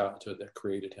his childhood that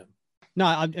created him.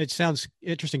 No, it sounds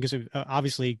interesting, because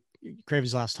obviously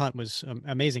Kraven's Last Hunt was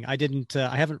amazing. I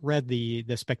haven't read the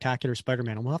Spectacular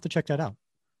Spider-Man, and we'll have to check that out.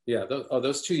 Yeah,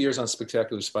 those 2 years on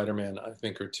Spectacular Spider-Man, I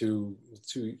think, are two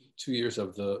years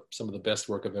of some of the best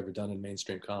work I've ever done in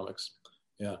mainstream comics.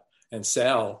 Yeah, and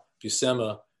Sal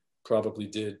Buscema probably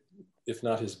did, if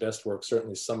not his best work,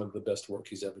 certainly some of the best work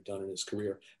he's ever done in his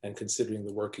career. And considering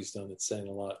the work he's done, it's saying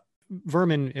a lot.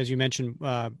 Vermin, as you mentioned,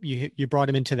 you brought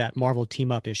him into that Marvel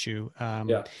Team Up issue.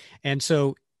 And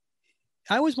so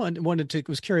I always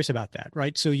was curious about that,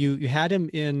 right? So you had him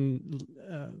in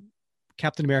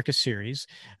Captain America series.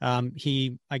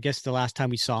 I guess the last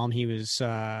time we saw him, he was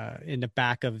in the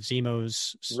back of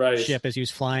Zemo's ship as he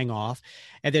was flying off.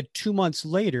 And then 2 months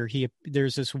later,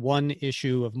 there's this one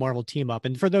issue of Marvel Team Up.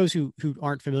 And for those who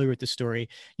aren't familiar with the story,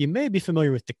 you may be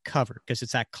familiar with the cover, because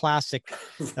it's that classic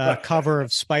cover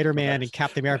of Spider-Man and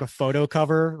Captain America photo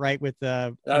cover, right? With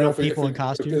real people in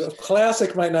costumes.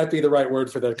 Classic might not be the right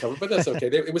word for that cover, but that's okay.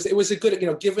 It was a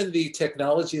good, given the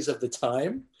technologies of the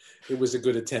time, it was a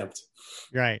good attempt.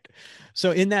 Right.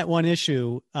 So in that one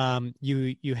issue,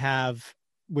 you have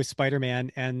with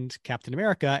Spider-Man and Captain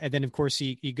America, and then of course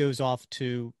he goes off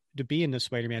to be in the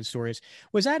Spider-Man stories.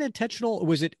 Was that intentional? Or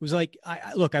was like,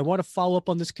 I want to follow up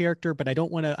on this character, but I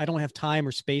don't have time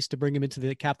or space to bring him into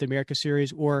the Captain America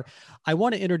series, or I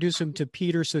want to introduce him to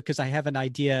Peter because I have an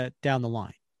idea down the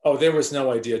line? Oh, there was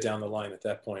no idea down the line at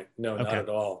that point. No, okay. Not at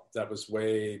all. That was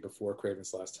way before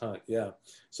Kraven's Last Hunt. Yeah.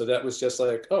 So that was just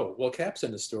like, oh, well, Cap's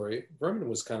in the story. Vermin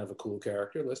was kind of a cool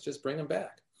character. Let's just bring him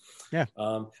back. Yeah.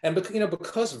 And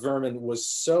because Vermin was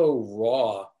so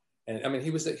raw, and I mean,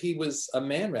 he was a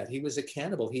man rat. He was a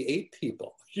cannibal. He ate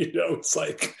people. It's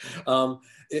like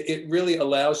it really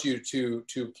allows you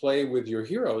to play with your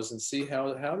heroes and see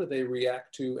how do they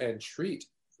react to and treat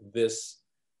this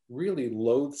really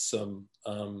loathsome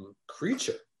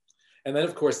creature. And then,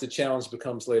 of course, the challenge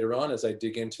becomes later on as I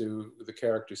dig into the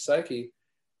character's psyche.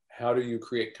 How do you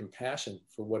create compassion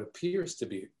for what appears to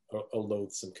be a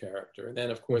loathsome character? And then,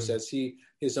 of course, as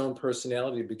his own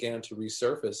personality began to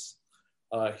resurface,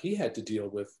 he had to deal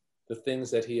with the things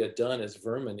that he had done as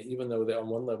Vermin. Even though on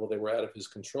one level they were out of his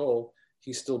control,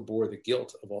 he still bore the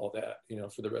guilt of all that,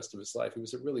 for the rest of his life. He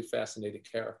was a really fascinating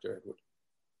character, Edward.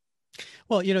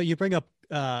 Well, you bring up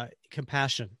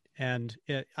compassion, and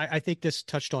I think this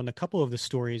touched on a couple of the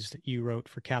stories that you wrote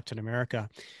for Captain America.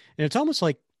 And it's almost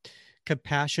like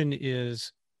compassion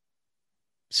is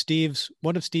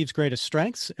one of Steve's greatest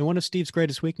strengths and one of Steve's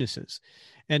greatest weaknesses.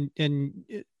 And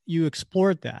you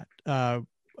explored that,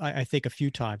 I think, a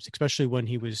few times, especially when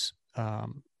he was,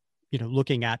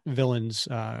 looking at villains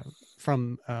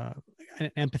from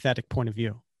an empathetic point of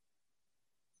view.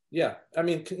 Yeah. I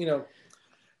mean,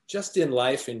 just in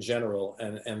life in general,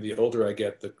 and the older I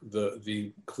get,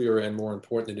 the clearer and more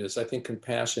important it is. I think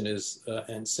compassion is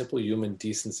and simple human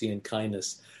decency and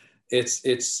kindness. It's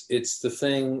the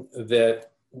thing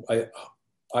that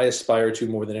I aspire to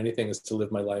more than anything, is to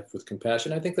live my life with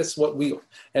compassion. I think that's what we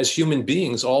as human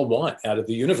beings all want out of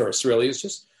the universe, really, is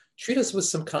just treat us with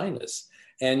some kindness.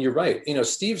 And you're right.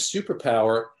 Steve's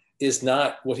superpower is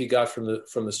not what he got from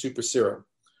the super serum.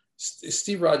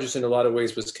 Steve Rogers, in a lot of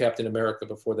ways, was Captain America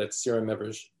before that serum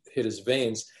ever hit his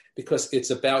veins, because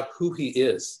it's about who he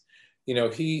is.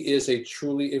 He is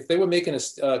if they were making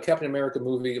a Captain America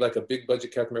movie, like a big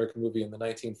budget Captain America movie in the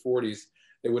 1940s,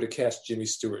 they would have cast Jimmy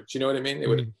Stewart. Do you know what I mean? They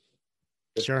would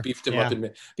have beefed him up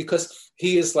because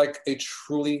he is like a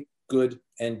truly good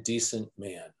and decent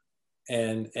man.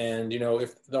 And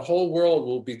if the whole world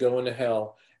will be going to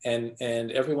hell, and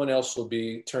everyone else will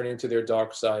be turning to their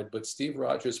dark side, but Steve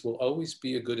Rogers will always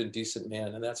be a good and decent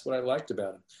man. And that's what I liked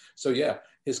about him. So yeah,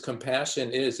 his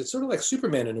compassion it's sort of like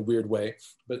Superman in a weird way,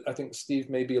 but I think Steve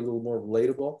may be a little more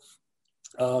relatable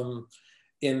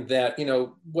in that,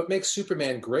 what makes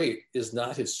Superman great is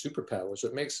not his superpowers.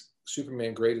 What makes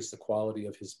Superman great is the quality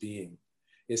of his being,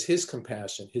 is his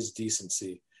compassion, his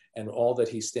decency, and all that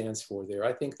he stands for there.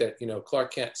 I think that,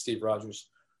 Clark Kent, Steve Rogers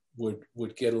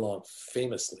would get along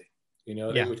famously.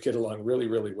 They would get along really,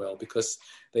 really well because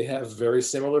they have very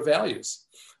similar values.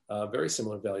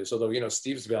 Although,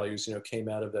 Steve's values, came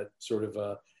out of that sort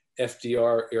of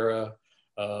FDR era,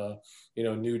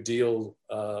 New Deal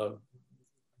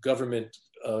government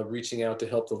reaching out to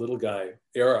help the little guy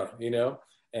era,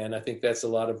 and I think that's a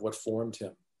lot of what formed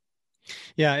him.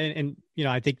 Yeah. And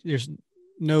I think there's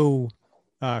no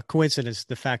coincidence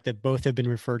the fact that both have been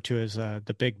referred to as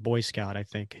the big Boy Scout, I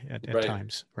think, at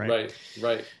times. Right.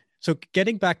 So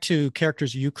getting back to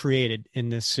characters you created in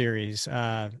this series,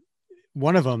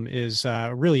 one of them is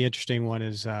a really interesting one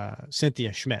is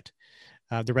Cynthia Schmidt,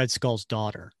 the Red Skull's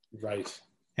daughter. Right.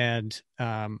 And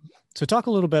so talk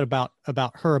a little bit about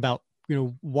her, about,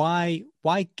 why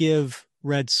give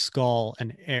Red Skull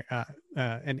an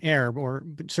heir, or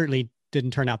certainly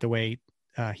didn't turn out the way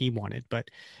he wanted, but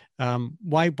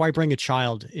why bring a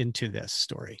child into this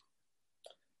story?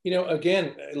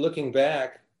 Again, looking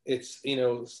back, it's,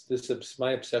 this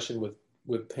my obsession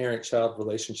with parent-child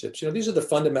relationships. These are the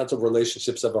fundamental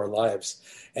relationships of our lives.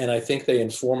 And I think they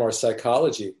inform our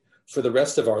psychology for the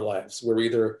rest of our lives. We're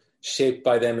either shaped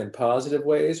by them in positive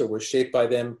ways, or we're shaped by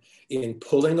them in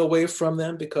pulling away from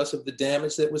them because of the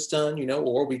damage that was done,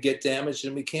 or we get damaged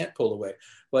and we can't pull away.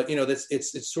 But,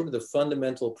 it's sort of the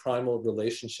fundamental primal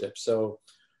relationship. So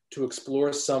to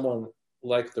explore someone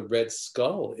like the Red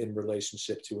Skull in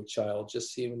relationship to a child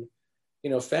just seemed,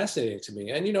 fascinating to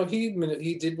me. And,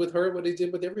 he did with her what he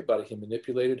did with everybody. He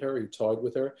manipulated her. He toyed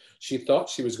with her. She thought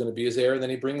she was going to be his heir. And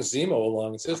then he brings Zemo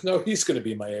along and says, no, he's going to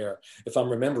be my heir, if I'm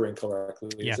remembering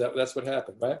correctly. Yeah. That's what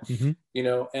happened, right?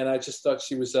 Mm-hmm. And I just thought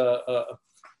she was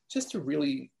just a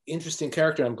really interesting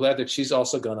character. I'm glad that she's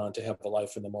also gone on to have a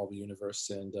life in the Marvel Universe.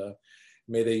 And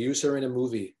may they use her in a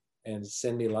movie and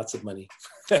send me lots of money.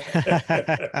 Yeah,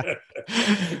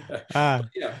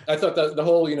 I thought the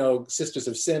whole, Sisters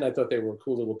of Sin, I thought they were a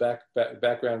cool little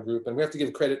background group. And we have to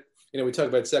give credit, we talk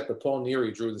about Sec, but Paul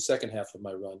Neary drew the second half of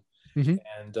my run. Mm-hmm.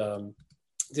 And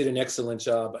did an excellent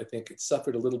job. I think it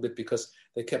suffered a little bit because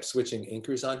they kept switching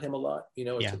inkers on him a lot.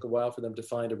 It took a while for them to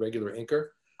find a regular inker.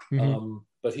 Mm-hmm.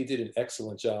 But he did an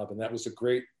excellent job. And that was a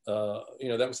great,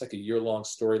 that was like a year-long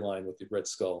storyline with the Red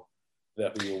Skull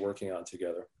that we were working on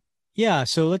together. Yeah,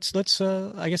 so let's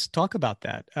I guess talk about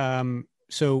that.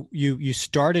 So you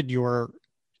started your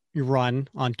run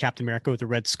on Captain America with the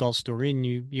Red Skull story, and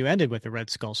you ended with the Red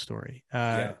Skull story.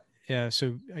 Yeah. Yeah,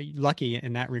 so lucky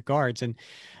in that regards. And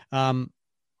um,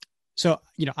 so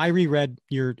I reread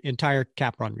your entire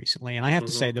Cap run recently, and I have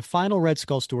to say Hmm. the final Red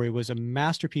Skull story was a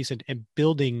masterpiece in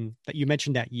building that you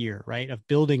mentioned that year, right? Of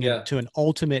building Yeah. into an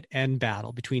ultimate end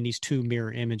battle between these two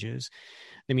mirror images.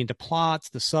 I mean, the plots,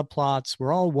 the subplots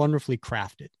were all wonderfully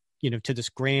crafted, to this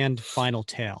grand final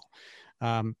tale.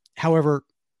 However,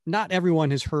 not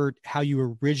everyone has heard how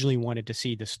you originally wanted to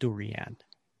see the story end.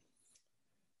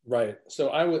 Right. So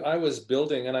I was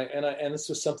building, and this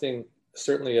was something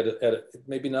certainly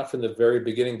maybe not from the very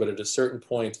beginning, but at a certain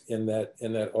point in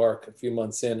that arc, a few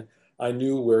months in, I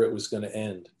knew where it was going to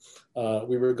end.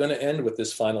 We were going to end with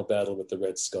this final battle with the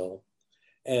Red Skull,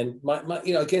 and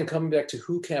again, coming back to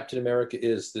who Captain America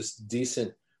is, this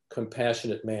decent,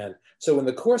 compassionate man. So in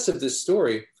the course of this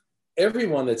story,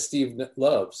 everyone that Steve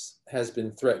loves has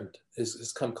been threatened,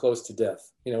 has come close to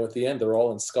death. At the end, they're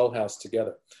all in Skull House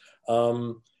together.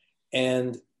 Um,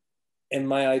 and and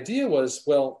my idea was,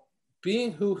 well,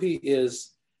 being who he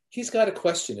is, he's got a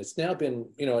question. It's now been,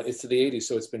 it's the 80s,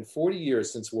 so it's been 40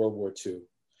 years since World War II.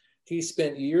 He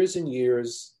spent years and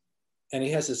years, and he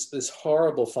has this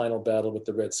horrible final battle with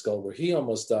the Red Skull where he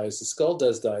almost dies. The Skull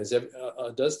does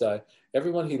die.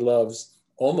 Everyone he loves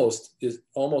almost is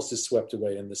swept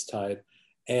away in this tide,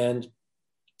 and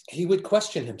he would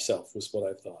question himself, was what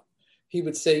I thought. He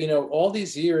would say, all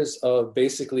these years of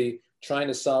basically trying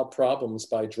to solve problems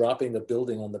by dropping a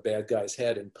building on the bad guy's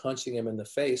head and punching him in the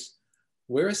face,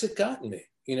 where has it gotten me?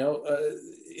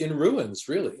 In ruins,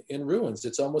 really, in ruins.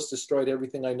 It's almost destroyed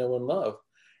everything I know and love.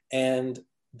 And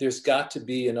there's got to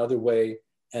be another way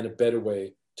and a better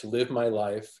way to live my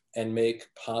life and make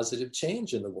positive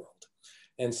change in the world.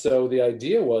 And so the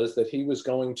idea was that he was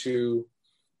going to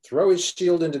throw his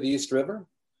shield into the East River,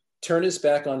 turn his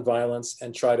back on violence,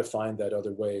 and try to find that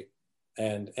other way.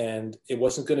 And it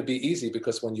wasn't going to be easy,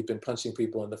 because when you've been punching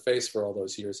people in the face for all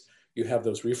those years, you have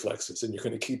those reflexes and you're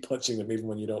going to keep punching them even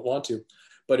when you don't want to.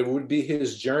 But it would be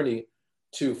his journey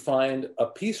to find a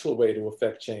peaceful way to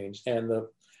affect change and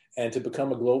to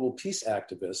become a global peace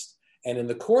activist. And in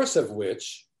the course of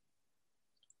which,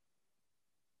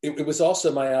 it was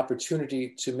also my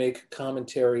opportunity to make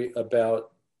commentary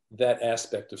about that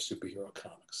aspect of superhero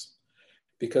comics,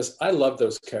 because I love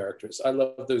those characters. I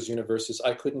love those universes.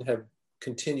 I couldn't have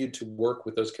continued to work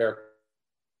with those characters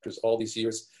all these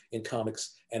years in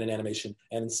comics and in animation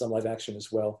and in some live action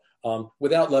as well,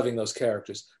 without loving those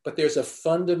characters. But there's a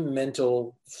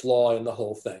fundamental flaw in the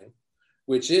whole thing,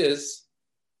 which is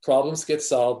problems get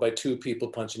solved by two people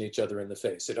punching each other in the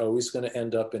face. It's always going to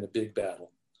end up in a big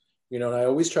battle. And I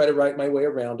always try to write my way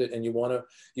around it. And you want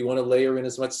to layer in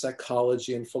as much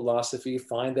psychology and philosophy,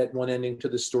 find that one ending to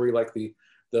the story, like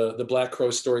the Black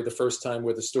Crow story the first time,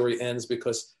 where the story ends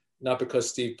not because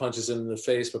Steve punches him in the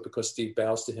face, but because Steve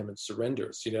bows to him and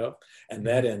surrenders, and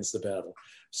that ends the battle.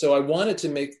 So I wanted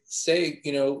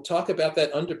to talk about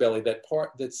that underbelly, that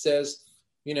part that says,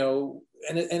 and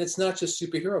it's not just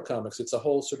superhero comics. It's a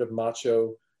whole sort of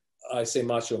I say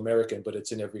macho American, but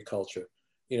it's in every culture.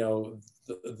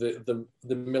 The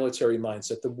military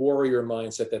mindset, the warrior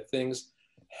mindset, that things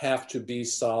have to be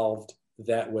solved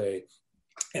that way.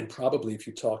 And probably if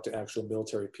you talk to actual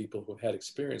military people who had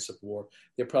experience of war,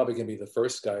 they're probably going to be the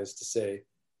first guys to say,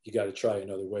 you got to try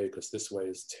another way because this way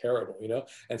is terrible,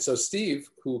 And so Steve,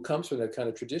 who comes from that kind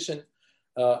of tradition,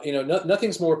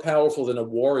 nothing's more powerful than a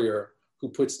warrior who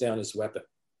puts down his weapon.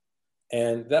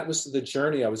 And that was the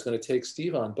journey I was going to take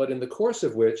Steve on, but in the course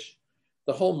of which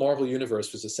the whole Marvel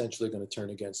universe was essentially going to turn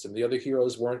against him. The other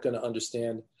heroes weren't going to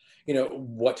understand,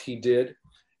 what he did.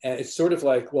 And it's sort of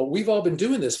like, well, we've all been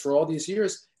doing this for all these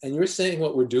years, and you're saying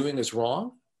what we're doing is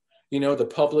wrong? The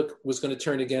public was going to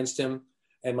turn against him.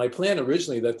 And my plan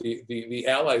originally, that the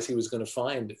allies he was going to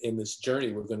find in this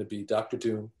journey were going to be Dr.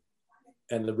 Doom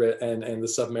and the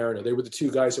Submariner. They were the two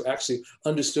guys who actually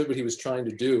understood what he was trying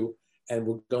to do and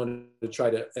were going to try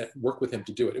to work with him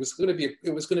to do it. It was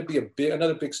going to be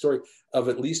another big story of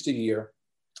at least a year,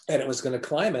 and it was going to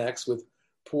climax with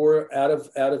poor out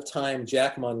of time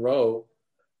Jack Monroe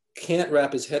can't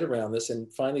wrap his head around this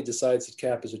and finally decides that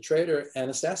Cap is a traitor and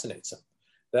assassinates him.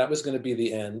 That was going to be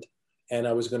the end. And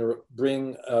I was going to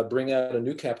bring out a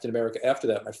new Captain America after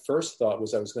that. My first thought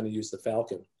was I was going to use the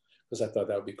Falcon, because I thought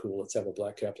that would be cool. Let's have a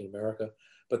black Captain America.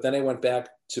 But then I went back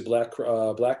to Black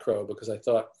Crow, because I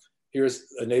thought, here's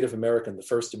a Native American, the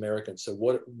first American. So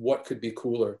what could be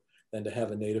cooler than to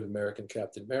have a Native American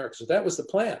Captain America? So that was the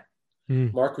plan.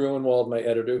 Mark Gruenwald, my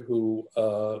editor, who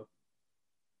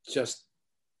just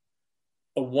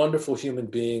a wonderful human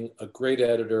being, a great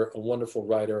editor, a wonderful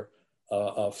writer,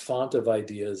 a font of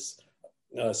ideas,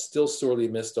 still sorely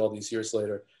missed all these years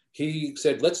later. He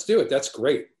said, let's do it. That's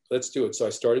great. Let's do it. So I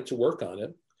started to work on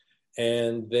it.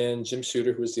 And then Jim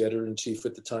Shooter, who was the editor-in-chief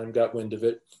at the time, got wind of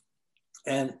it.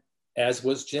 And as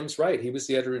was Jim's right, he was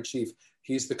the editor-in-chief.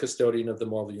 He's the custodian of the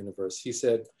Marvel Universe. He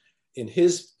said,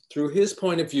 through his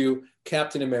point of view,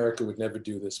 Captain America would never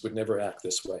do this, would never act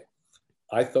this way.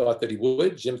 I thought that he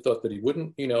would. Jim thought that he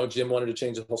wouldn't. Jim wanted to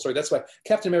change the whole story. That's why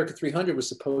Captain America 300 was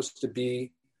supposed to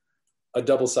be a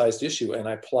double-sized issue, and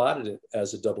I plotted it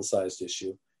as a double-sized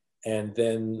issue. And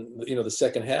then, the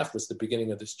second half was the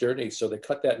beginning of this journey. So they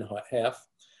cut that in half.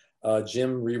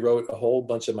 Jim rewrote a whole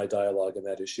bunch of my dialogue in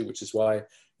that issue, which is why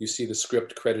you see the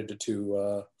script credited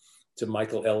to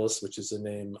Michael Ellis, which is a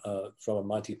name from a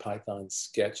Monty Python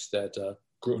sketch that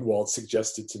Grunwald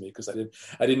suggested to me, because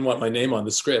I didn't want my name on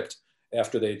the script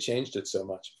after they had changed it so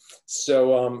much.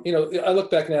 So, I look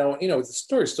back now, the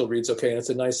story still reads okay. And it's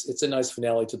a nice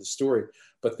finale to the story,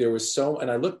 but there was and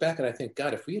I look back and I think,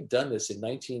 God, if we had done this in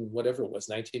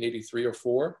 1983 or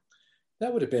 4,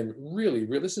 that would have been really,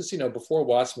 really, this is, before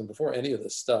Watchmen, before any of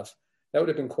this stuff, that would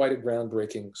have been quite a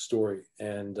groundbreaking story.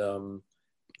 And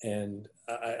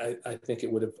I think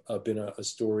it would have been a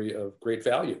story of great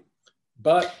value.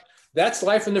 But that's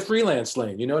life in the freelance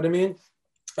lane. You know what I mean?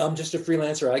 I'm just a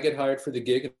freelancer. I get hired for the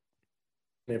gig.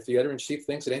 And if the editor-in-chief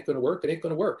thinks it ain't going to work, it ain't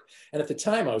going to work. And at the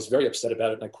time, I was very upset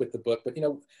about it, and I quit the book. But,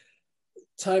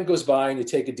 time goes by, and you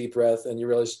take a deep breath, and you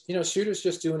realize, Shooter's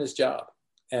just doing his job.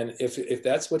 And if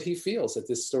that's what he feels, that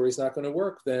this story's not going to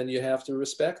work, then you have to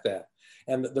respect that.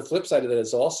 And the flip side of that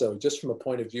is also, just from a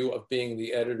point of view of being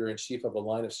the editor-in-chief of a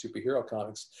line of superhero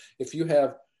comics, if you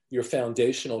have your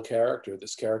foundational character,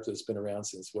 this character that's been around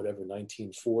since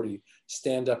 1940,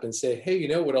 stand up and say,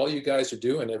 hey, what all you guys are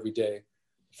doing every day,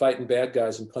 fighting bad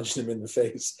guys and punching them in the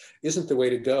face, isn't the way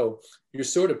to go. You're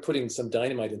sort of putting some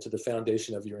dynamite into the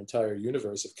foundation of your entire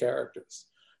universe of characters.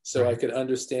 So I could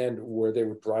understand where they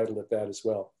would bridle at that as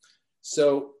well.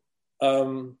 So,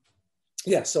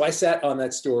 so I sat on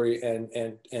that story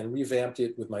and revamped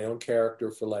it with my own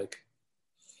character for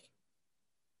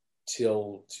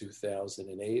till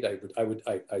 2008.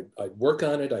 I'd work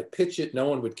on it, I'd pitch it, no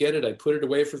one would get it, I'd put it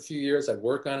away for a few years, I'd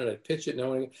work on it, I'd pitch it,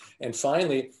 no one, and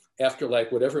finally, after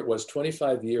whatever it was,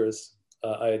 25 years,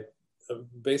 I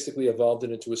basically evolved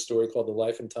it into a story called The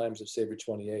Life and Times of Saber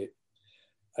 28.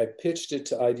 I pitched it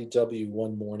to IDW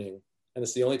one morning, and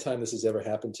it's the only time this has ever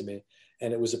happened to me,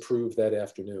 and it was approved that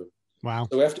afternoon. Wow.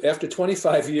 So after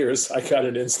 25 years, I got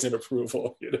an instant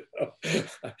approval.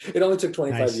 It only took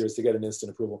 25 years to get an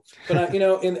instant approval. But,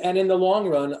 in the long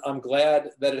run, I'm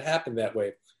glad that it happened that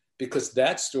way, because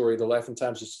that story, The Life and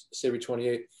Times of Saber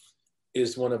 28,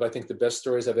 is one of, I think, the best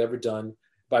stories I've ever done.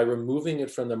 By removing it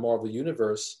from the Marvel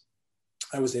Universe,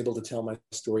 I was able to tell my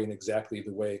story in exactly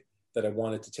the way that I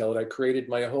wanted to tell it. I created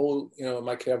my whole,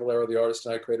 my Cavallero, the artist,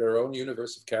 and I created our own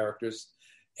universe of characters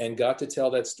and got to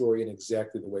tell that story in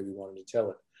exactly the way we wanted to tell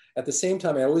it. At the same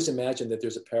time, I always imagined that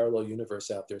there's a parallel universe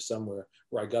out there somewhere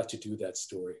where I got to do that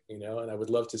story, and I would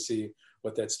love to see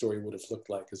what that story would have looked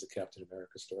like as a Captain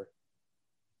America story.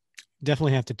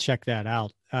 Definitely have to check that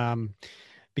out.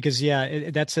 Because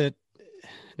that's a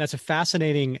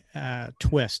fascinating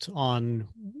twist on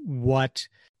what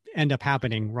ended up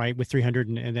happening, right, with 300,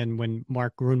 and then when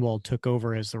Mark Gruenwald took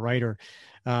over as the writer.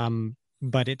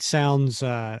 But it sounds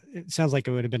like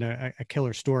it would have been a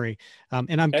killer story. I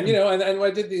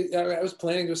was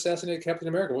planning to assassinate Captain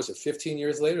America. Was it 15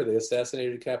 years later they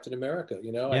assassinated Captain America?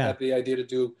 I had the idea to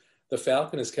do the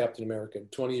Falcon as Captain America.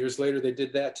 20 years later they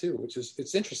did that too,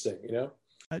 it's interesting.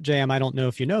 JM, I don't know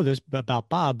if you know this about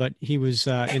Bob, but he was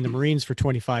in the Marines for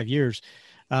 25 years.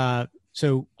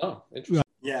 Interesting.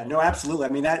 Yeah, no, absolutely. I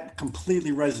mean, that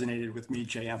completely resonated with me,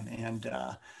 JM, and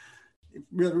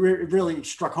it really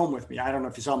struck home with me. I don't know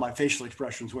if you saw my facial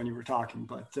expressions when you were talking,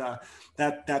 but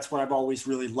that's what I've always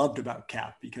really loved about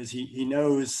Cap, because he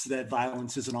knows that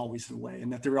violence isn't always the way,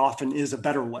 and that there often is a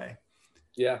better way.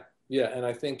 Yeah, and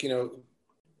I think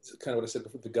it's kind of what I said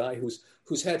before. The guy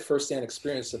who's had firsthand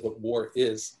experience of what war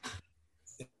is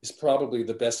probably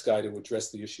the best guy to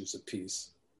address the issues of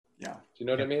peace. Yeah. Do you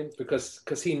know what I mean? Because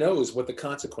he knows what the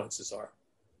consequences are.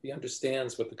 He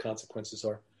understands what the consequences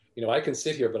are. I can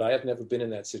sit here, but I have never been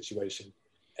in that situation.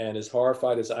 And as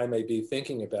horrified as I may be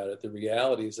thinking about it, the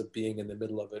realities of being in the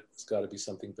middle of it has got to be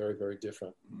something very, very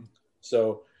different. Mm-hmm.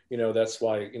 So, that's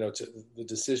why, the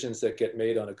decisions that get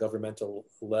made on a governmental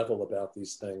level about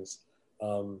these things,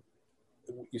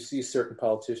 you see certain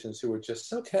politicians who are just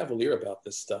so cavalier about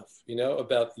this stuff,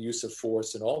 about the use of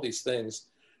force and all these things,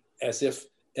 as if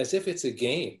as if it's a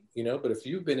game, but if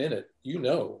you've been in it, you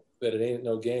know that it ain't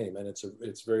no game, and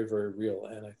it's very, very real.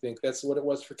 And I think that's what it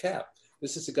was for Cap.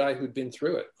 This is a guy who'd been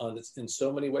through it in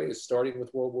so many ways, starting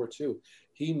with World War II.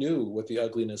 He knew what the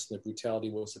ugliness and the brutality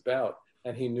was about,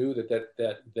 and he knew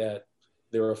that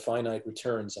there are finite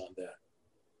returns on that.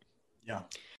 Yeah.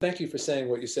 Thank you for saying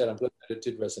what you said. I'm glad that it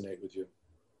did resonate with you.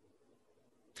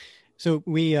 So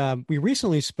we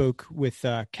recently spoke with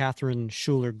Catherine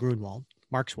Schuler Grunwald,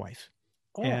 Mark's wife.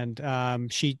 Oh.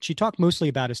 And she talked mostly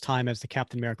about his time as the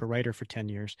Captain America writer for 10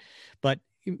 years, but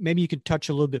maybe you could touch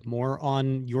a little bit more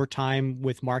on your time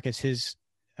with Mark as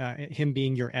him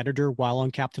being your editor while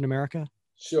on Captain America.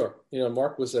 Sure.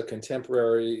 Mark was a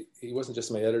contemporary. He wasn't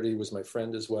just my editor. He was my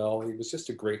friend as well. He was just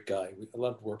a great guy. I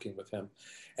loved working with him.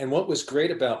 And what was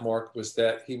great about Mark was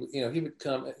that he would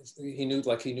come, he knew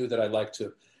that I liked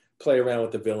to play around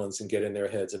with the villains and get in their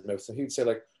heads. And he would say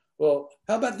like, well,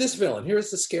 how about this villain? Here's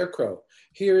the Scarecrow.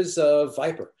 Here's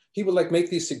Viper. He would make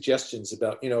these suggestions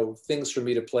about, things for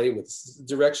me to play with,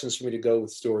 directions for me to go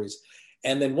with stories.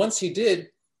 And then once he did,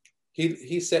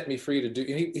 he set me free to do,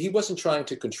 he wasn't trying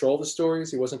to control the stories.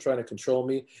 He wasn't trying to control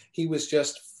me. He was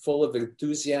just full of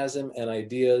enthusiasm and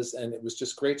ideas. And it was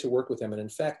just great to work with him. And in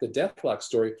fact, the Deathlock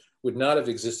story would not have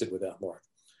existed without Mark.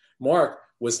 Mark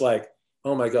was like,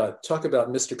 oh my God, talk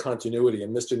about Mr. Continuity,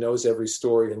 and Mr. knows every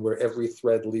story and where every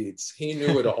thread leads. He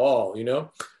knew it all,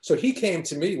 So he came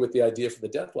to me with the idea for the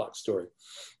Deathlock story.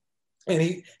 And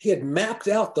he had mapped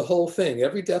out the whole thing,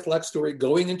 every Deathlock story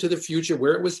going into the future,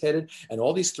 where it was headed. And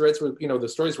all these threads were, the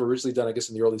stories were originally done, I guess,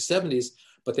 in the early 70s,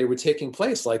 but they were taking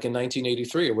place like in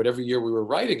 1983 or whatever year we were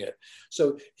writing it.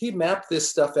 So he mapped this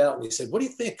stuff out and he said, what do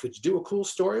you think? Could you do a cool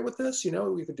story with this?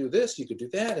 We could do this, you could do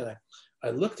that. And I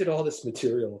looked at all this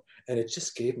material and it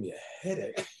just gave me a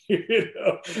headache,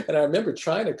 And I remember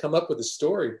trying to come up with a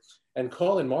story and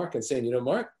calling Mark and saying,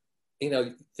 Mark,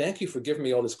 thank you for giving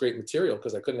me all this great material,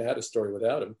 because I couldn't have had a story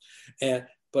without him.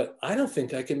 But I don't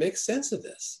think I can make sense of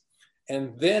this.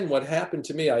 And then what happened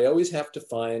to me, I always have to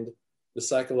find the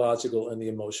psychological and the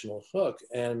emotional hook.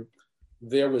 And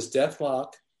there was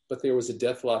Deathlock, but there was a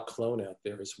Deathlock clone out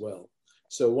there as well.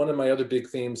 So one of my other big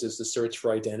themes is the search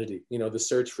for identity, the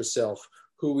search for self,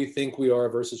 who we think we are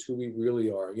versus who we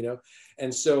really are,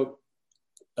 And so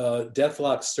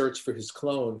Deathlock's search for his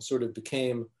clone sort of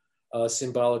became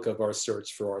symbolic of our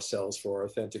search for ourselves, for our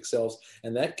authentic selves.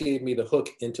 And that gave me the hook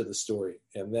into the story.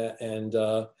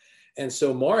 And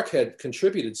so Mark had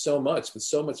contributed so much with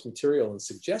so much material and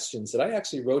suggestions that I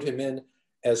actually wrote him in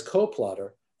as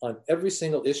co-plotter on every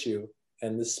single issue.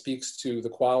 And this speaks to the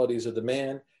qualities of the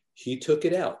man. He took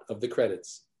it out of the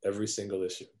credits, every single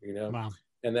issue, Wow.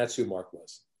 And that's who Mark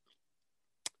was.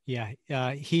 Yeah.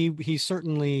 He's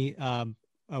certainly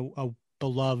a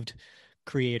beloved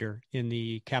creator in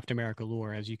the Captain America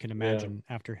lore, as you can imagine,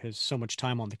 after his so much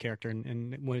time on the character,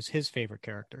 and was his favorite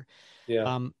character.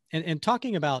 Yeah. And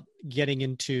talking about getting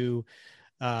into,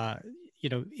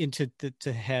 into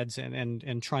the heads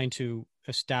and trying to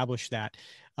establish that,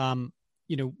 one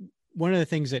of the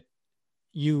things that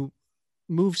you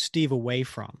moved Steve away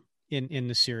from in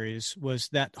the series was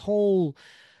that whole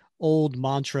old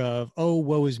mantra of, oh,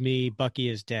 woe is me, Bucky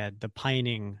is dead, the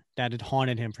pining that had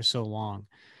haunted him for so long.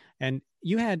 And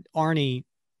you had Arnie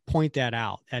point that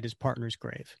out at his partner's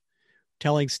grave,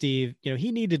 telling Steve,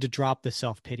 he needed to drop the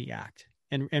self-pity act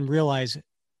and realize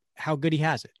how good he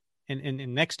has it. And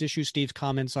in next issue, Steve's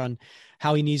comments on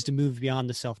how he needs to move beyond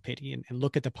the self-pity and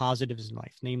look at the positives in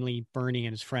life, namely Bernie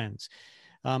and his friends.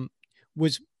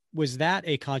 Was that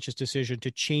a conscious decision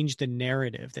to change the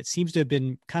narrative that seems to have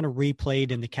been kind of replayed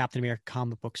in the Captain America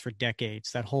comic books for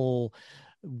decades, that whole,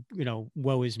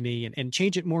 woe is me, and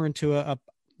change it more into a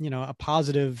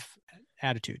positive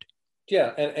attitude? Yeah.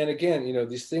 And again,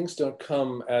 these things don't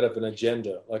come out of an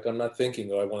agenda. Like, I'm not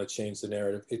thinking, I want to change the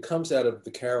narrative. It comes out of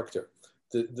the character.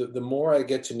 The more I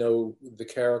get to know the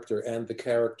character and the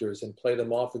characters and play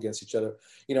them off against each other,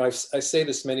 I say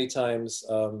this many times.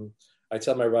 I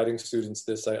tell my writing students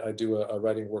this. I do a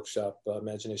writing workshop,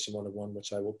 Imagination 101,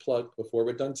 which I will plug before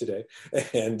we're done today.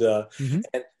 And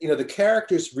the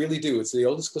characters really do. It's the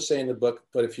oldest cliche in the book,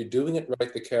 but if you're doing it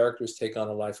right, the characters take on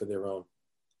a life of their own.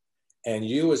 And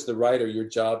you, as the writer, your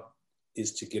job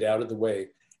is to get out of the way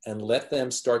and let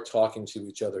them start talking to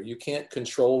each other. You can't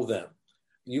control them.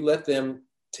 You let them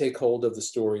take hold of the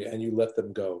story and you let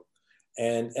them go.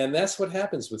 And that's what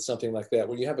happens with something like that.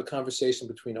 When you have a conversation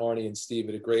between Arnie and Steve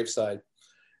at a graveside,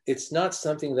 it's not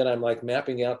something that I'm like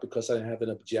mapping out because I have an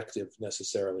objective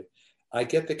necessarily. I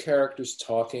get the characters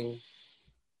talking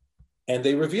and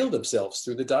they reveal themselves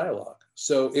through the dialogue.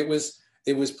 So it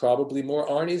was probably more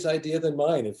Arnie's idea than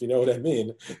mine, if you know what I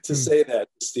mean, to say that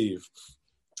to Steve.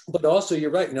 But also,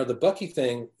 you're right. The Bucky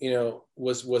thing,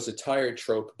 was a tired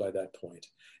trope by that point.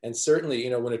 And certainly,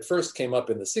 when it first came up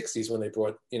in the '60s, when they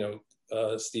brought,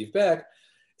 Steve back,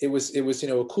 it was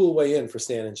a cool way in for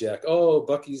Stan and Jack. Oh,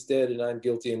 Bucky's dead, and I'm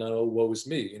guilty, and oh, woe is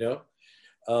me.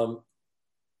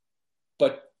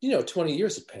 But 20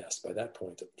 years had passed by that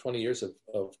point. 20 years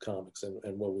of comics,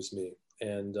 and woe was me.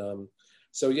 And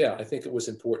so, yeah, I think it was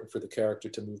important for the character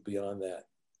to move beyond that.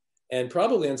 And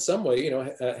probably in some way,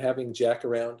 having Jack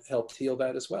around helped heal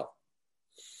that as well.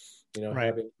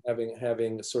 Right.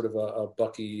 having sort of a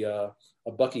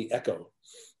Bucky echo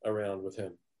around with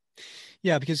him.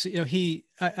 Yeah, because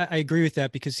I agree with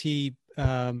that, because Steve,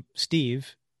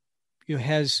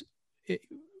 has,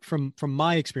 from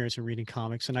my experience in reading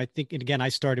comics, and I think, and again, I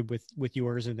started with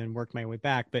yours and then worked my way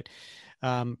back, but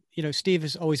Steve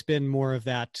has always been more of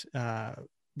that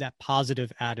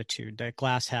positive attitude, that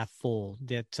glass half full,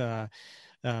 that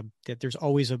there's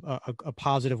always a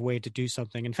positive way to do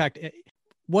something. In fact,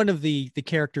 one of the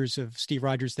characters of Steve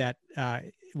Rogers that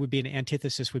would be an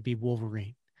antithesis would be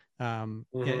Wolverine,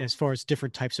 as far as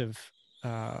different types of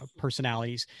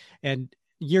personalities. And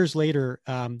years later,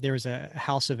 there was a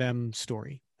House of M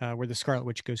story where the Scarlet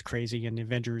Witch goes crazy, and the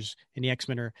Avengers and the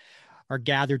X-Men are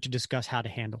gathered to discuss how to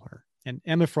handle her. And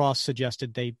Emma Frost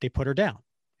suggested they put her down,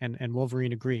 and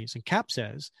Wolverine agrees. And Cap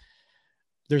says,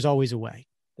 "There's always a way."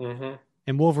 Mm-hmm.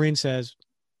 And Wolverine says,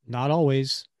 "Not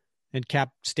always." And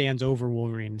Cap stands over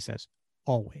Wolverine and says,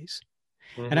 "Always."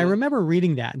 Mm-hmm. And I remember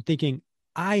reading that and thinking,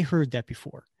 I heard that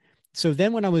before. So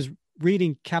then when I was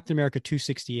reading Captain America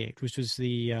 268, which was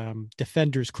the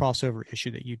Defenders crossover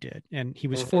issue that you did, and he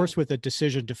was forced with a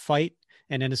decision to fight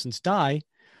and innocents die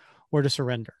or to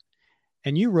surrender.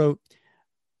 And you wrote,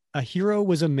 "A hero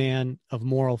was a man of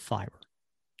moral fiber,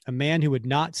 a man who would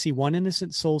not see one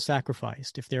innocent soul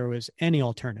sacrificed if there was any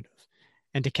alternative.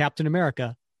 And to Captain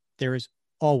America, there is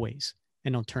always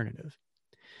an alternative."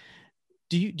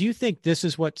 Do you think this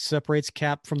is what separates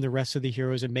Cap from the rest of the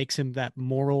heroes and makes him that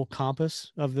moral compass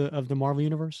of the Marvel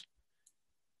universe?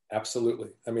 Absolutely.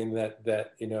 I mean, that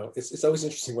it's always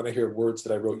interesting when I hear words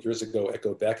that I wrote years ago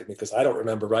echoed back at me, because I don't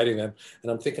remember writing them,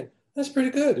 and I'm thinking, that's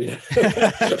pretty good.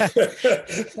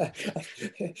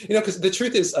 Because the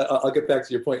truth is, I'll get back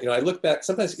to your point. I look back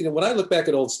sometimes. When I look back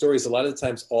at old stories, a lot of the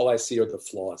times all I see are the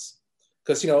flaws.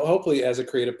 Because, hopefully as a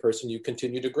creative person, you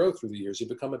continue to grow through the years. You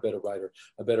become a better writer,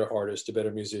 a better artist, a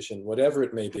better musician, whatever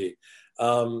it may be.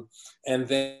 And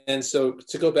so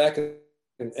to go back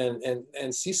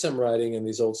and see some writing in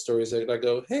these old stories, I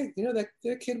go, hey,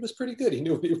 that kid was pretty good. He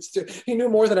knew what he was doing. He knew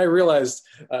more than I realized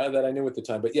that I knew at the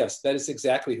time. But yes, that is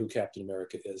exactly who Captain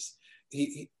America is.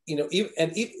 Even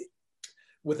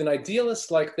with an idealist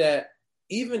like that,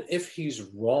 even if he's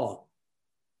wrong,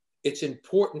 it's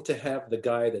important to have the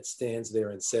guy that stands there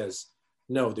and says,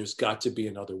 no, there's got to be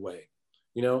another way,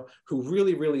 who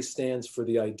really, really stands for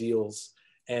the ideals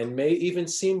and may even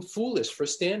seem foolish for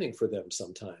standing for them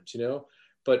sometimes,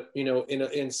 but,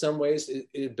 in some ways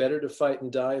it's better to fight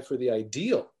and die for the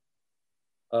ideal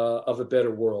of a better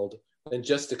world than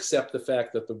just accept the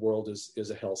fact that the world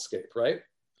is a hellscape, right?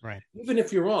 Right. Even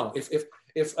if you're wrong,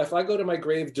 if I go to my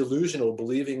grave delusional,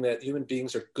 believing that human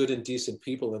beings are good and decent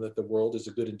people and that the world is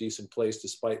a good and decent place,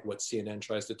 despite what CNN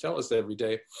tries to tell us every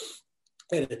day,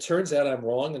 and it turns out I'm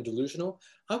wrong and delusional,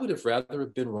 I would have rather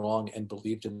have been wrong and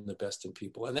believed in the best in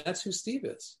people. And that's who Steve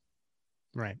is.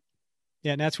 Right.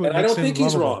 Yeah. And that's what and I don't think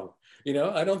he's wrong.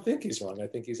 I don't think he's wrong. I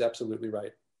think he's absolutely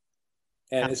right.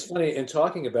 And it's funny, in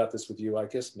talking about this with you, I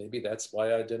guess maybe that's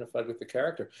why I identified with the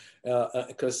character,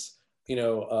 because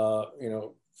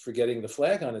forgetting the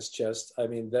flag on his chest, I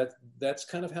mean, that's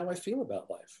kind of how I feel about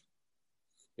life,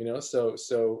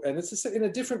 so and it's in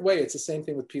a different way. It's the same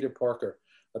thing with Peter Parker.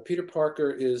 Peter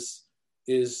Parker is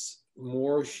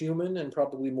more human and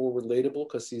probably more relatable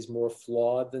because he's more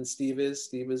flawed than Steve is.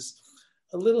 Steve is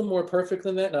a little more perfect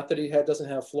than that. Not that he doesn't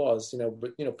have flaws,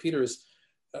 but Peter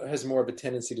has more of a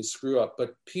tendency to screw up.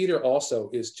 But Peter also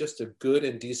is just a good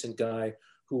and decent guy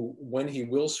who, when he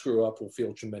will screw up, will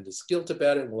feel tremendous guilt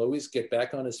about it and will always get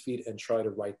back on his feet and try to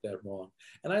right that wrong.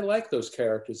 And I like those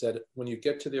characters that when you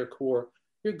get to their core,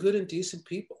 you're good and decent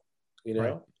people,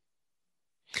 Right.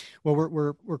 Well,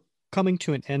 we're coming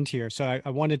to an end here. So I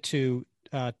wanted to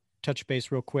touch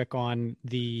base real quick on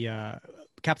the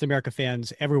Captain America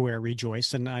fans everywhere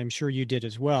rejoice, and I'm sure you did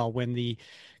as well, when the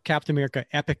Captain America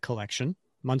Epic Collection,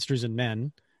 Monsters and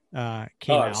Men,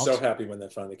 came out. I'm so happy when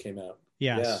that finally came out.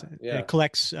 Yes. Yeah. It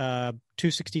collects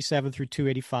 267 through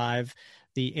 285,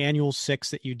 the annual 6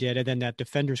 that you did, and then that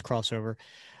Defenders crossover.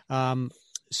 I'm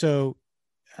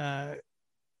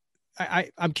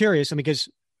curious, because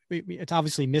it's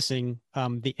obviously missing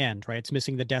the end, right? It's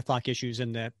missing the Deathlock issues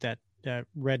and that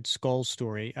Red Skull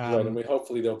story. Right, and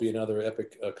hopefully there'll be another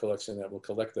Epic collection that will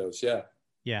collect those. Yeah.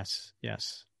 Yes.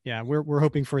 Yeah, we're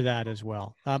hoping for that as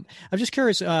well. I'm just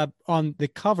curious on the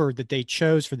cover that they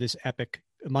chose for this Epic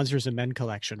Monsters and Men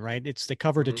collection, right? It's the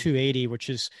cover to 280, which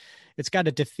is, it's got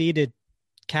a defeated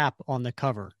Cap on the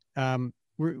cover.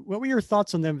 What were your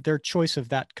thoughts on their choice of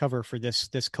that cover for this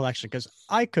collection? Because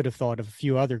I could have thought of a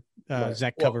few other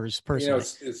Zek covers personally.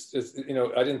 It's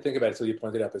I didn't think about it until you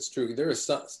pointed out. But it's true. There is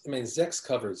some. I mean, Zek's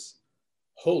covers.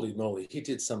 Holy moly, he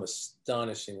did some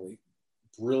astonishingly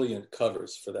brilliant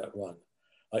covers for that run.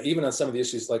 Even on some of the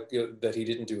issues that he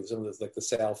didn't do, some of the the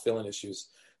Sal fill-in issues.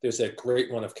 There's that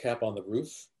great one of Cap on the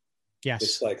Roof. Yes,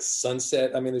 it's like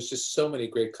sunset. I mean, there's just so many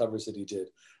great covers that he did.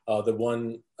 The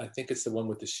one, I think it's the one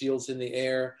with the shields in the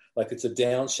air, like it's a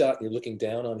down shot and you're looking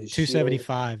down on his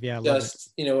 275. Shield. Yeah,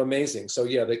 just amazing. So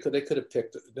yeah, they could have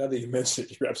picked. Now that you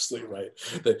mentioned it, you're absolutely right.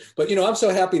 But I'm so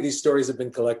happy these stories have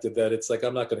been collected that it's like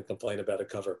I'm not going to complain about a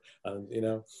cover. I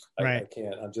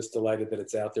can't. I'm just delighted that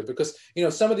it's out there because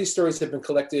some of these stories have been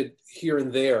collected here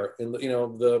and there, and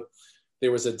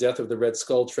there was a Death of the Red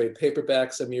Skull trade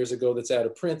paperback some years ago that's out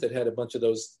of print that had a bunch of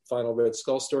those final Red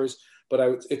Skull stories. But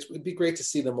it would be great to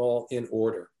see them all in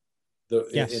order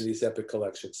in these Epic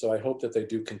collections. So I hope that they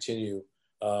do continue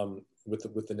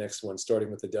with the next one, starting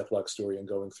with the Deathlock story and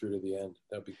going through to the end.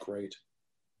 That would be great.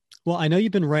 Well, I know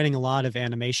you've been writing a lot of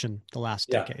animation the last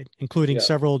decade, including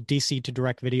several DC to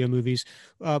direct video movies.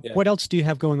 What else do you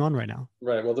have going on right now?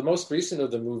 Right. Well, the most recent of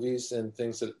the movies and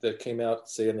things that came out,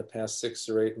 say, in the past 6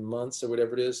 or 8 months or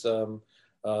whatever it is,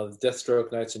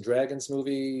 Deathstroke Knights and Dragons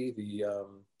movie, the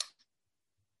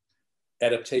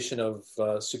adaptation of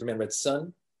Superman Red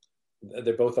Sun.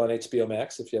 They're both on HBO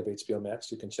Max. If you have HBO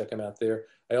Max, you can check them out there.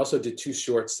 I also did 2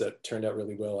 shorts that turned out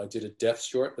really well. I did a Death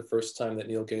short, the first time that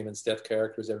Neil Gaiman's Death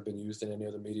character has ever been used in any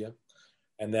other media.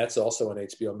 And that's also on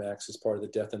HBO Max as part of the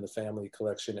Death in the Family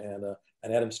collection, and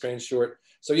an Adam Strange short.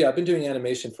 So yeah, I've been doing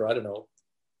animation for,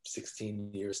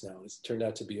 16 years now. It's turned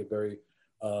out to be a very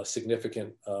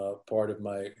significant part of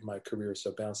my career.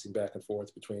 So bouncing back and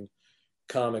forth between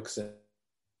comics and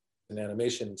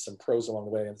animation and some prose along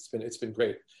the way, and it's been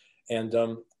great. And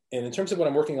in terms of what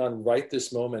I'm working on right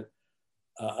this moment,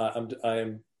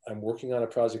 I'm working on a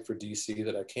project for DC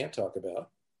that I can't talk about.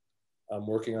 I'm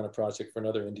working on a project for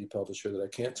another indie publisher that I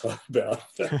can't talk about,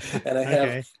 and I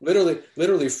have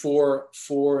literally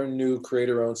four new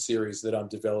creator-owned series that I'm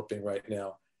developing right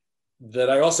now that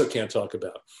I also can't talk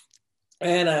about.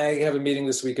 And I have a meeting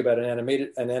this week about an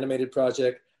animated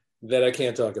project that I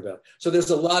can't talk about. So there's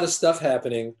a lot of stuff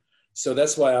happening. So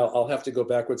that's why I'll have to go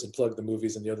backwards and plug the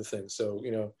movies and the other things. So,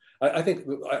 I think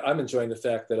I'm enjoying the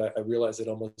fact that I realize that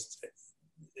almost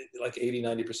like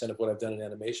 80-90% of what I've done in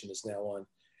animation is now on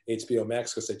HBO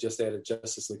Max, because I just added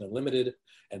Justice League Unlimited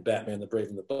and Batman the Brave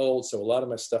and the Bold. So a lot of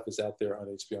my stuff is out there on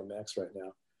HBO Max right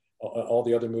now. All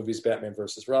the other movies, Batman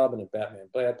versus Robin and Batman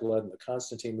Bad Blood and the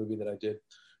Constantine movie that I did.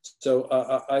 So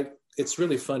it's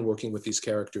really fun working with these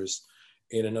characters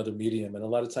in another medium, and a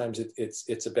lot of times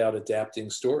it's about adapting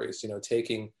stories,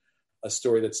 taking a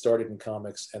story that started in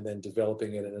comics and then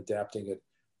developing it and adapting it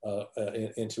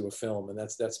into a film, and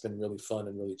that's been really fun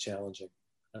and really challenging,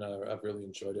 and I've really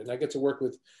enjoyed it. And I get to work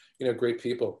with great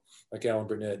people like Alan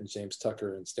Burnett and James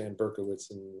Tucker and Stan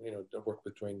Berkowitz, and I work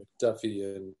with Dwayne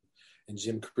McDuffie and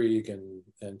Jim Krieg and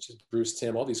Bruce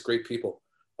Timm, all these great people.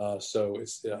 So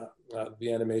it's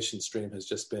the animation stream has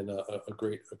just been a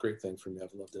great thing for me.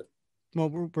 I've loved it. Well,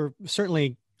 we're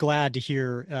certainly glad to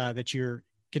hear that you're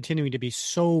continuing to be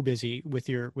so busy with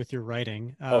your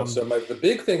writing. So the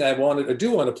big thing I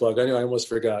do want to plug, I know I almost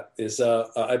forgot, is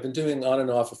I've been doing on and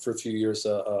off for a few years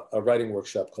a writing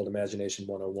workshop called Imagination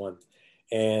 101.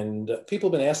 And people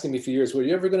have been asking me for years, well, are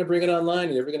you ever going to bring it online?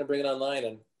 Are you ever going to bring it online?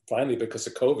 And finally, because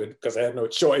of COVID, because I had no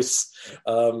choice,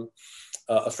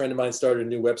 a friend of mine started a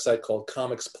new website called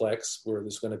Comixplex, where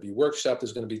there's going to be workshop.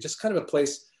 There's going to be just kind of a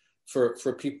place for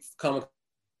people, comic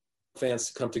fans,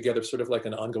 to come together, sort of like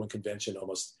an ongoing convention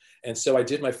almost. And so I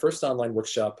did my first online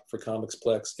workshop for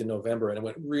Comixplex in November, and it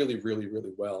went really, really,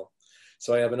 really well.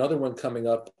 So I have another one coming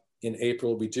up in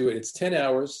April. It's 10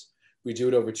 hours. We do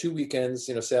it over 2 weekends,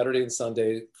 Saturday and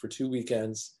Sunday for 2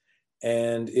 weekends.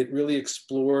 And it really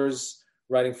explores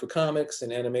writing for comics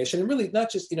and animation, and really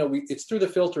not just, it's through the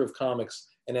filter of comics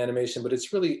and animation, but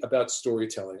it's really about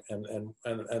storytelling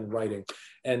and writing.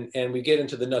 And we get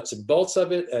into the nuts and bolts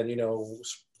of it, and,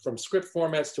 from script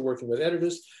formats to working with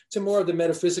editors to more of the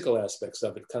metaphysical aspects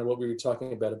of it, kind of what we were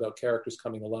talking about characters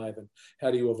coming alive and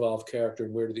how do you evolve character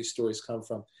and where do these stories come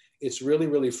from. It's really,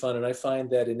 really fun. And I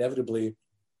find that inevitably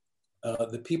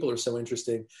The people are so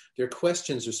interesting. Their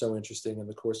questions are so interesting in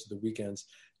the course of the weekends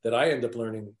that I end up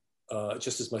learning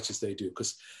just as much as they do.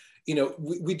 Because,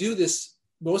 we do this,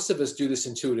 most of us do this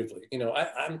intuitively.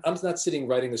 I'm not sitting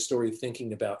writing a story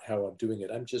thinking about how I'm doing it.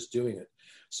 I'm just doing it.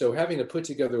 So having to put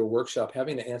together a workshop,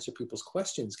 having to answer people's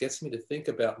questions gets me to think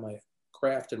about my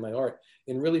craft and my art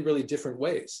in really, really different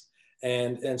ways.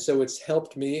 And so it's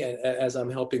helped me as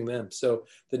I'm helping them. So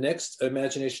the next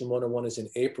Imagination 101 is in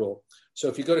April. So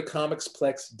if you go to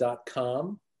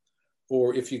comicsplex.com,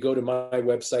 or if you go to my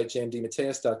website,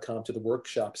 jmdmatthias.com, to the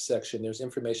workshops section, there's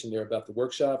information there about the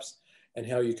workshops and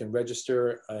how you can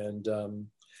register. And, and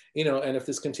if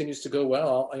this continues to go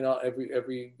well,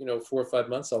 every 4 or 5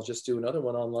 months, I'll just do another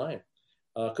one online.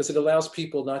 Because it allows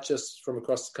people not just from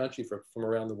across the country, from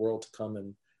around the world to come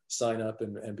and sign up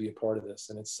and be a part of this.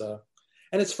 And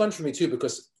it's fun for me too,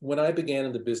 because when I began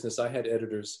in the business, I had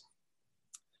editors.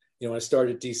 I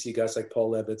started at DC, guys like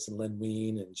Paul Levitz and Len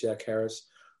Wein and Jack Harris,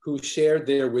 who shared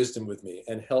their wisdom with me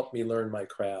and helped me learn my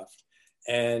craft.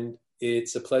 And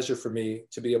it's a pleasure for me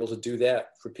to be able to do that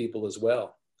for people as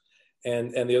well.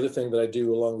 And the other thing that I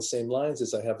do along the same lines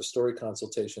is I have a story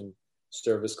consultation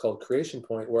service called Creation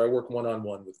Point, where I work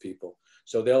one-on-one with people.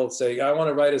 So they'll say, I want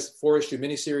to write a 4-issue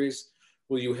miniseries.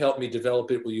 Will you help me develop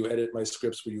it? Will you edit my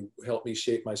scripts? Will you help me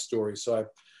shape my story? So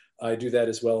I do that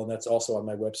as well. And that's also on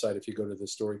my website if you go to the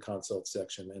story consult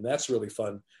section. And that's really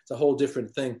fun. It's a whole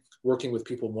different thing, working with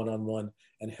people one-on-one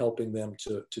and helping them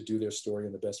to do their story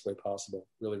in the best way possible.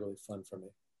 Really, really fun for me.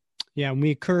 Yeah, and we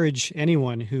encourage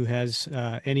anyone who has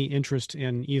any interest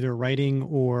in either writing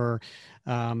or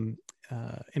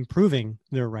improving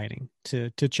their writing to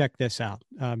check this out,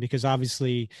 because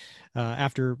obviously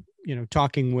after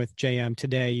talking with JM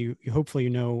today, you hopefully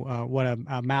what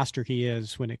a master he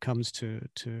is when it comes to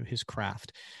his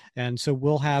craft. And so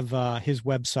we'll have his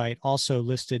website also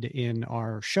listed in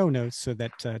our show notes so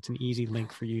that it's an easy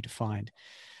link for you to find.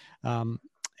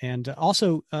 And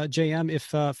also, JM, if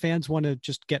fans want to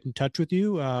just get in touch with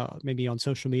you, maybe on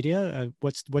social media,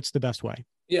 what's the best way?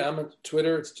 Yeah, I'm on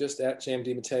Twitter. It's just at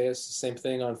JMDMatthias. Same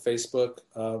thing on Facebook.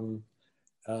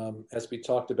 As we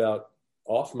talked about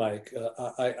off mic,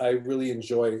 I really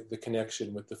enjoy the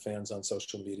connection with the fans on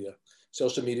social media.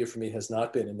 Social media for me has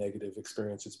not been a negative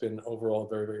experience. It's been overall a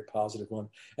very, very positive one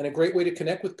and a great way to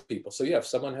connect with people. So yeah, if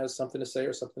someone has something to say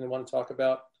or something they want to talk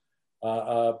about,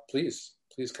 please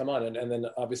come on. And then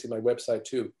obviously my website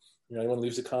too. Anyone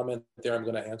leaves a comment there, I'm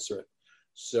going to answer it.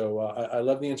 So I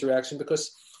love the interaction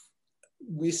because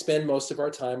we spend most of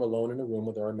our time alone in a room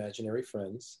with our imaginary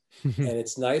friends. And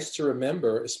it's nice to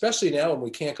remember, especially now when we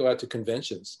can't go out to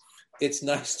conventions, it's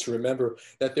nice to remember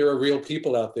that there are real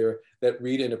people out there that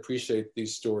read and appreciate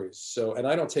these stories. So, and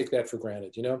I don't take that for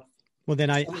granted, Well,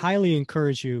 then I highly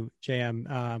encourage you,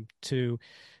 JM, to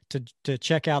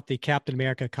check out the Captain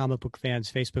America Comic Book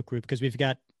Fans Facebook group, because we've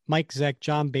got Mike Zeck,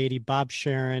 John Beatty, Bob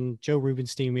Sharon, Joe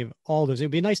Rubenstein. We have all those. It'd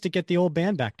be nice to get the old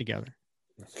band back together.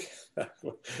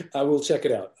 I will check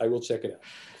it out.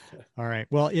 All right.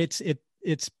 Well,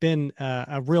 it's been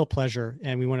a real pleasure,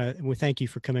 and we thank you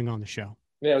for coming on the show.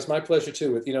 Yeah, it's my pleasure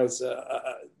too. It's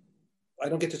I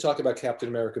don't get to talk about Captain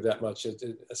America that much,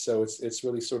 so it's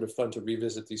really sort of fun to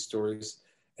revisit these stories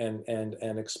and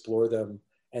explore them.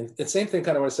 And the same thing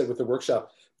kind of what I said with the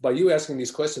workshop. By you asking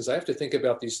these questions, I have to think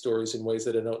about these stories in ways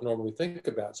that I don't normally think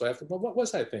about. So I have to, well, what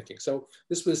was I thinking? So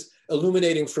this was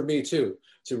illuminating for me too,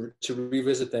 to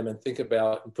revisit them and think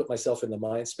about and put myself in the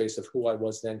mind space of who I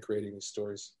was then creating these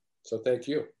stories. So thank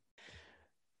you.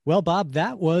 Well, Bob,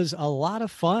 that was a lot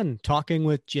of fun talking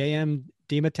with JM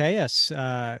DeMatteis.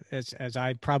 As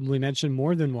I probably mentioned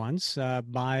more than once,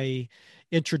 my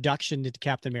introduction to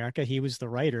Captain America, he was the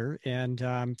writer. And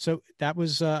so that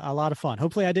was a lot of fun.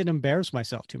 Hopefully I didn't embarrass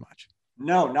myself too much.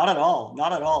 No, not at all.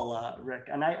 Not at all, Rick.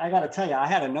 And I got to tell you, I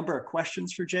had a number of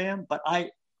questions for JM, but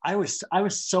I was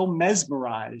so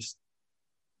mesmerized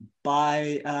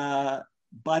by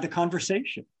the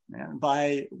conversation, man,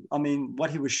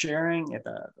 what he was sharing,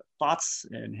 the thoughts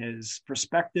and his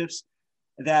perspectives,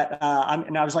 that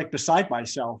I was like beside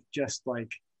myself, just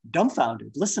like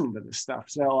dumbfounded listening to this stuff.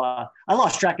 So I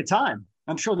lost track of time.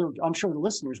 I'm sure the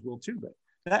listeners will too,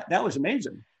 but that was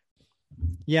amazing.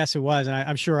 Yes, it was. And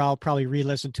I'm sure I'll probably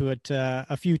re-listen to it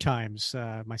a few times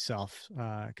myself,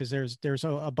 because there's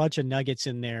a bunch of nuggets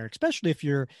in there, especially if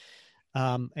you're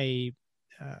somebody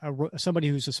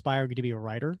who's aspiring to be a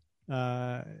writer,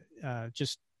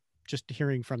 just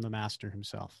hearing from the master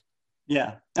himself.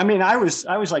 Yeah. I mean, I was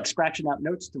like scratching out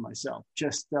notes to myself,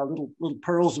 just little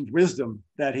pearls of wisdom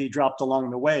that he dropped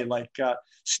along the way. Like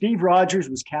Steve Rogers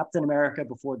was Captain America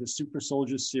before the super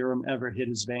soldier serum ever hit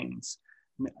his veins.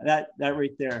 That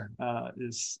right there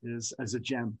is a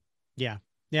gem. Yeah.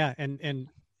 And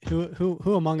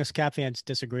who among us Cap fans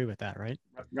disagree with that, right?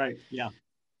 Right. Yeah.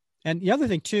 And the other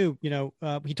thing too,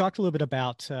 he talked a little bit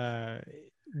about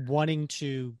wanting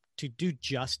to do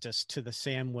justice to the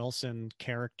Sam Wilson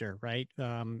character, right?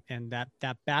 And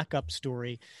that backup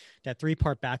story, that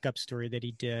 3-part backup story that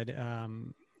he did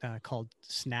called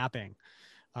Snapping.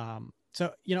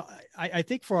 So, I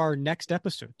think for our next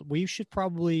episode, we should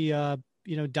probably,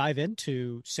 dive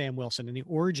into Sam Wilson and the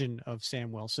origin of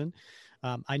Sam Wilson.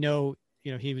 I know,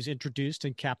 he was introduced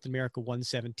in Captain America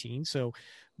 117. So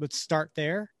let's start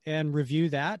there and review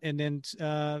that. And then,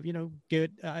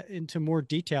 get into more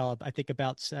detail, I think,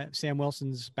 about Sam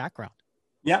Wilson's background.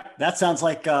 Yeah, that sounds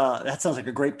like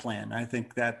a great plan. I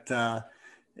think that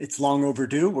it's long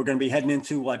overdue. We're going to be heading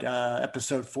into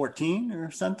episode 14 or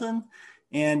something.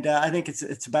 And I think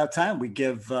it's about time we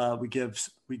give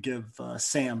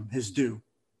Sam his due.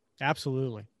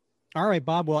 Absolutely. All right,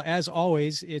 Bob. Well, as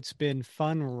always, it's been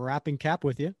fun wrapping Cap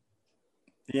with you.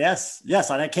 Yes.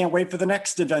 And I can't wait for the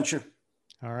next adventure.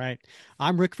 All right.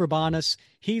 I'm Rick Verbanis.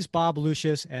 He's Bob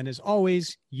Lucius. And as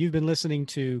always, you've been listening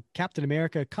to Captain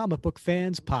America Comic Book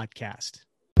Fans Podcast.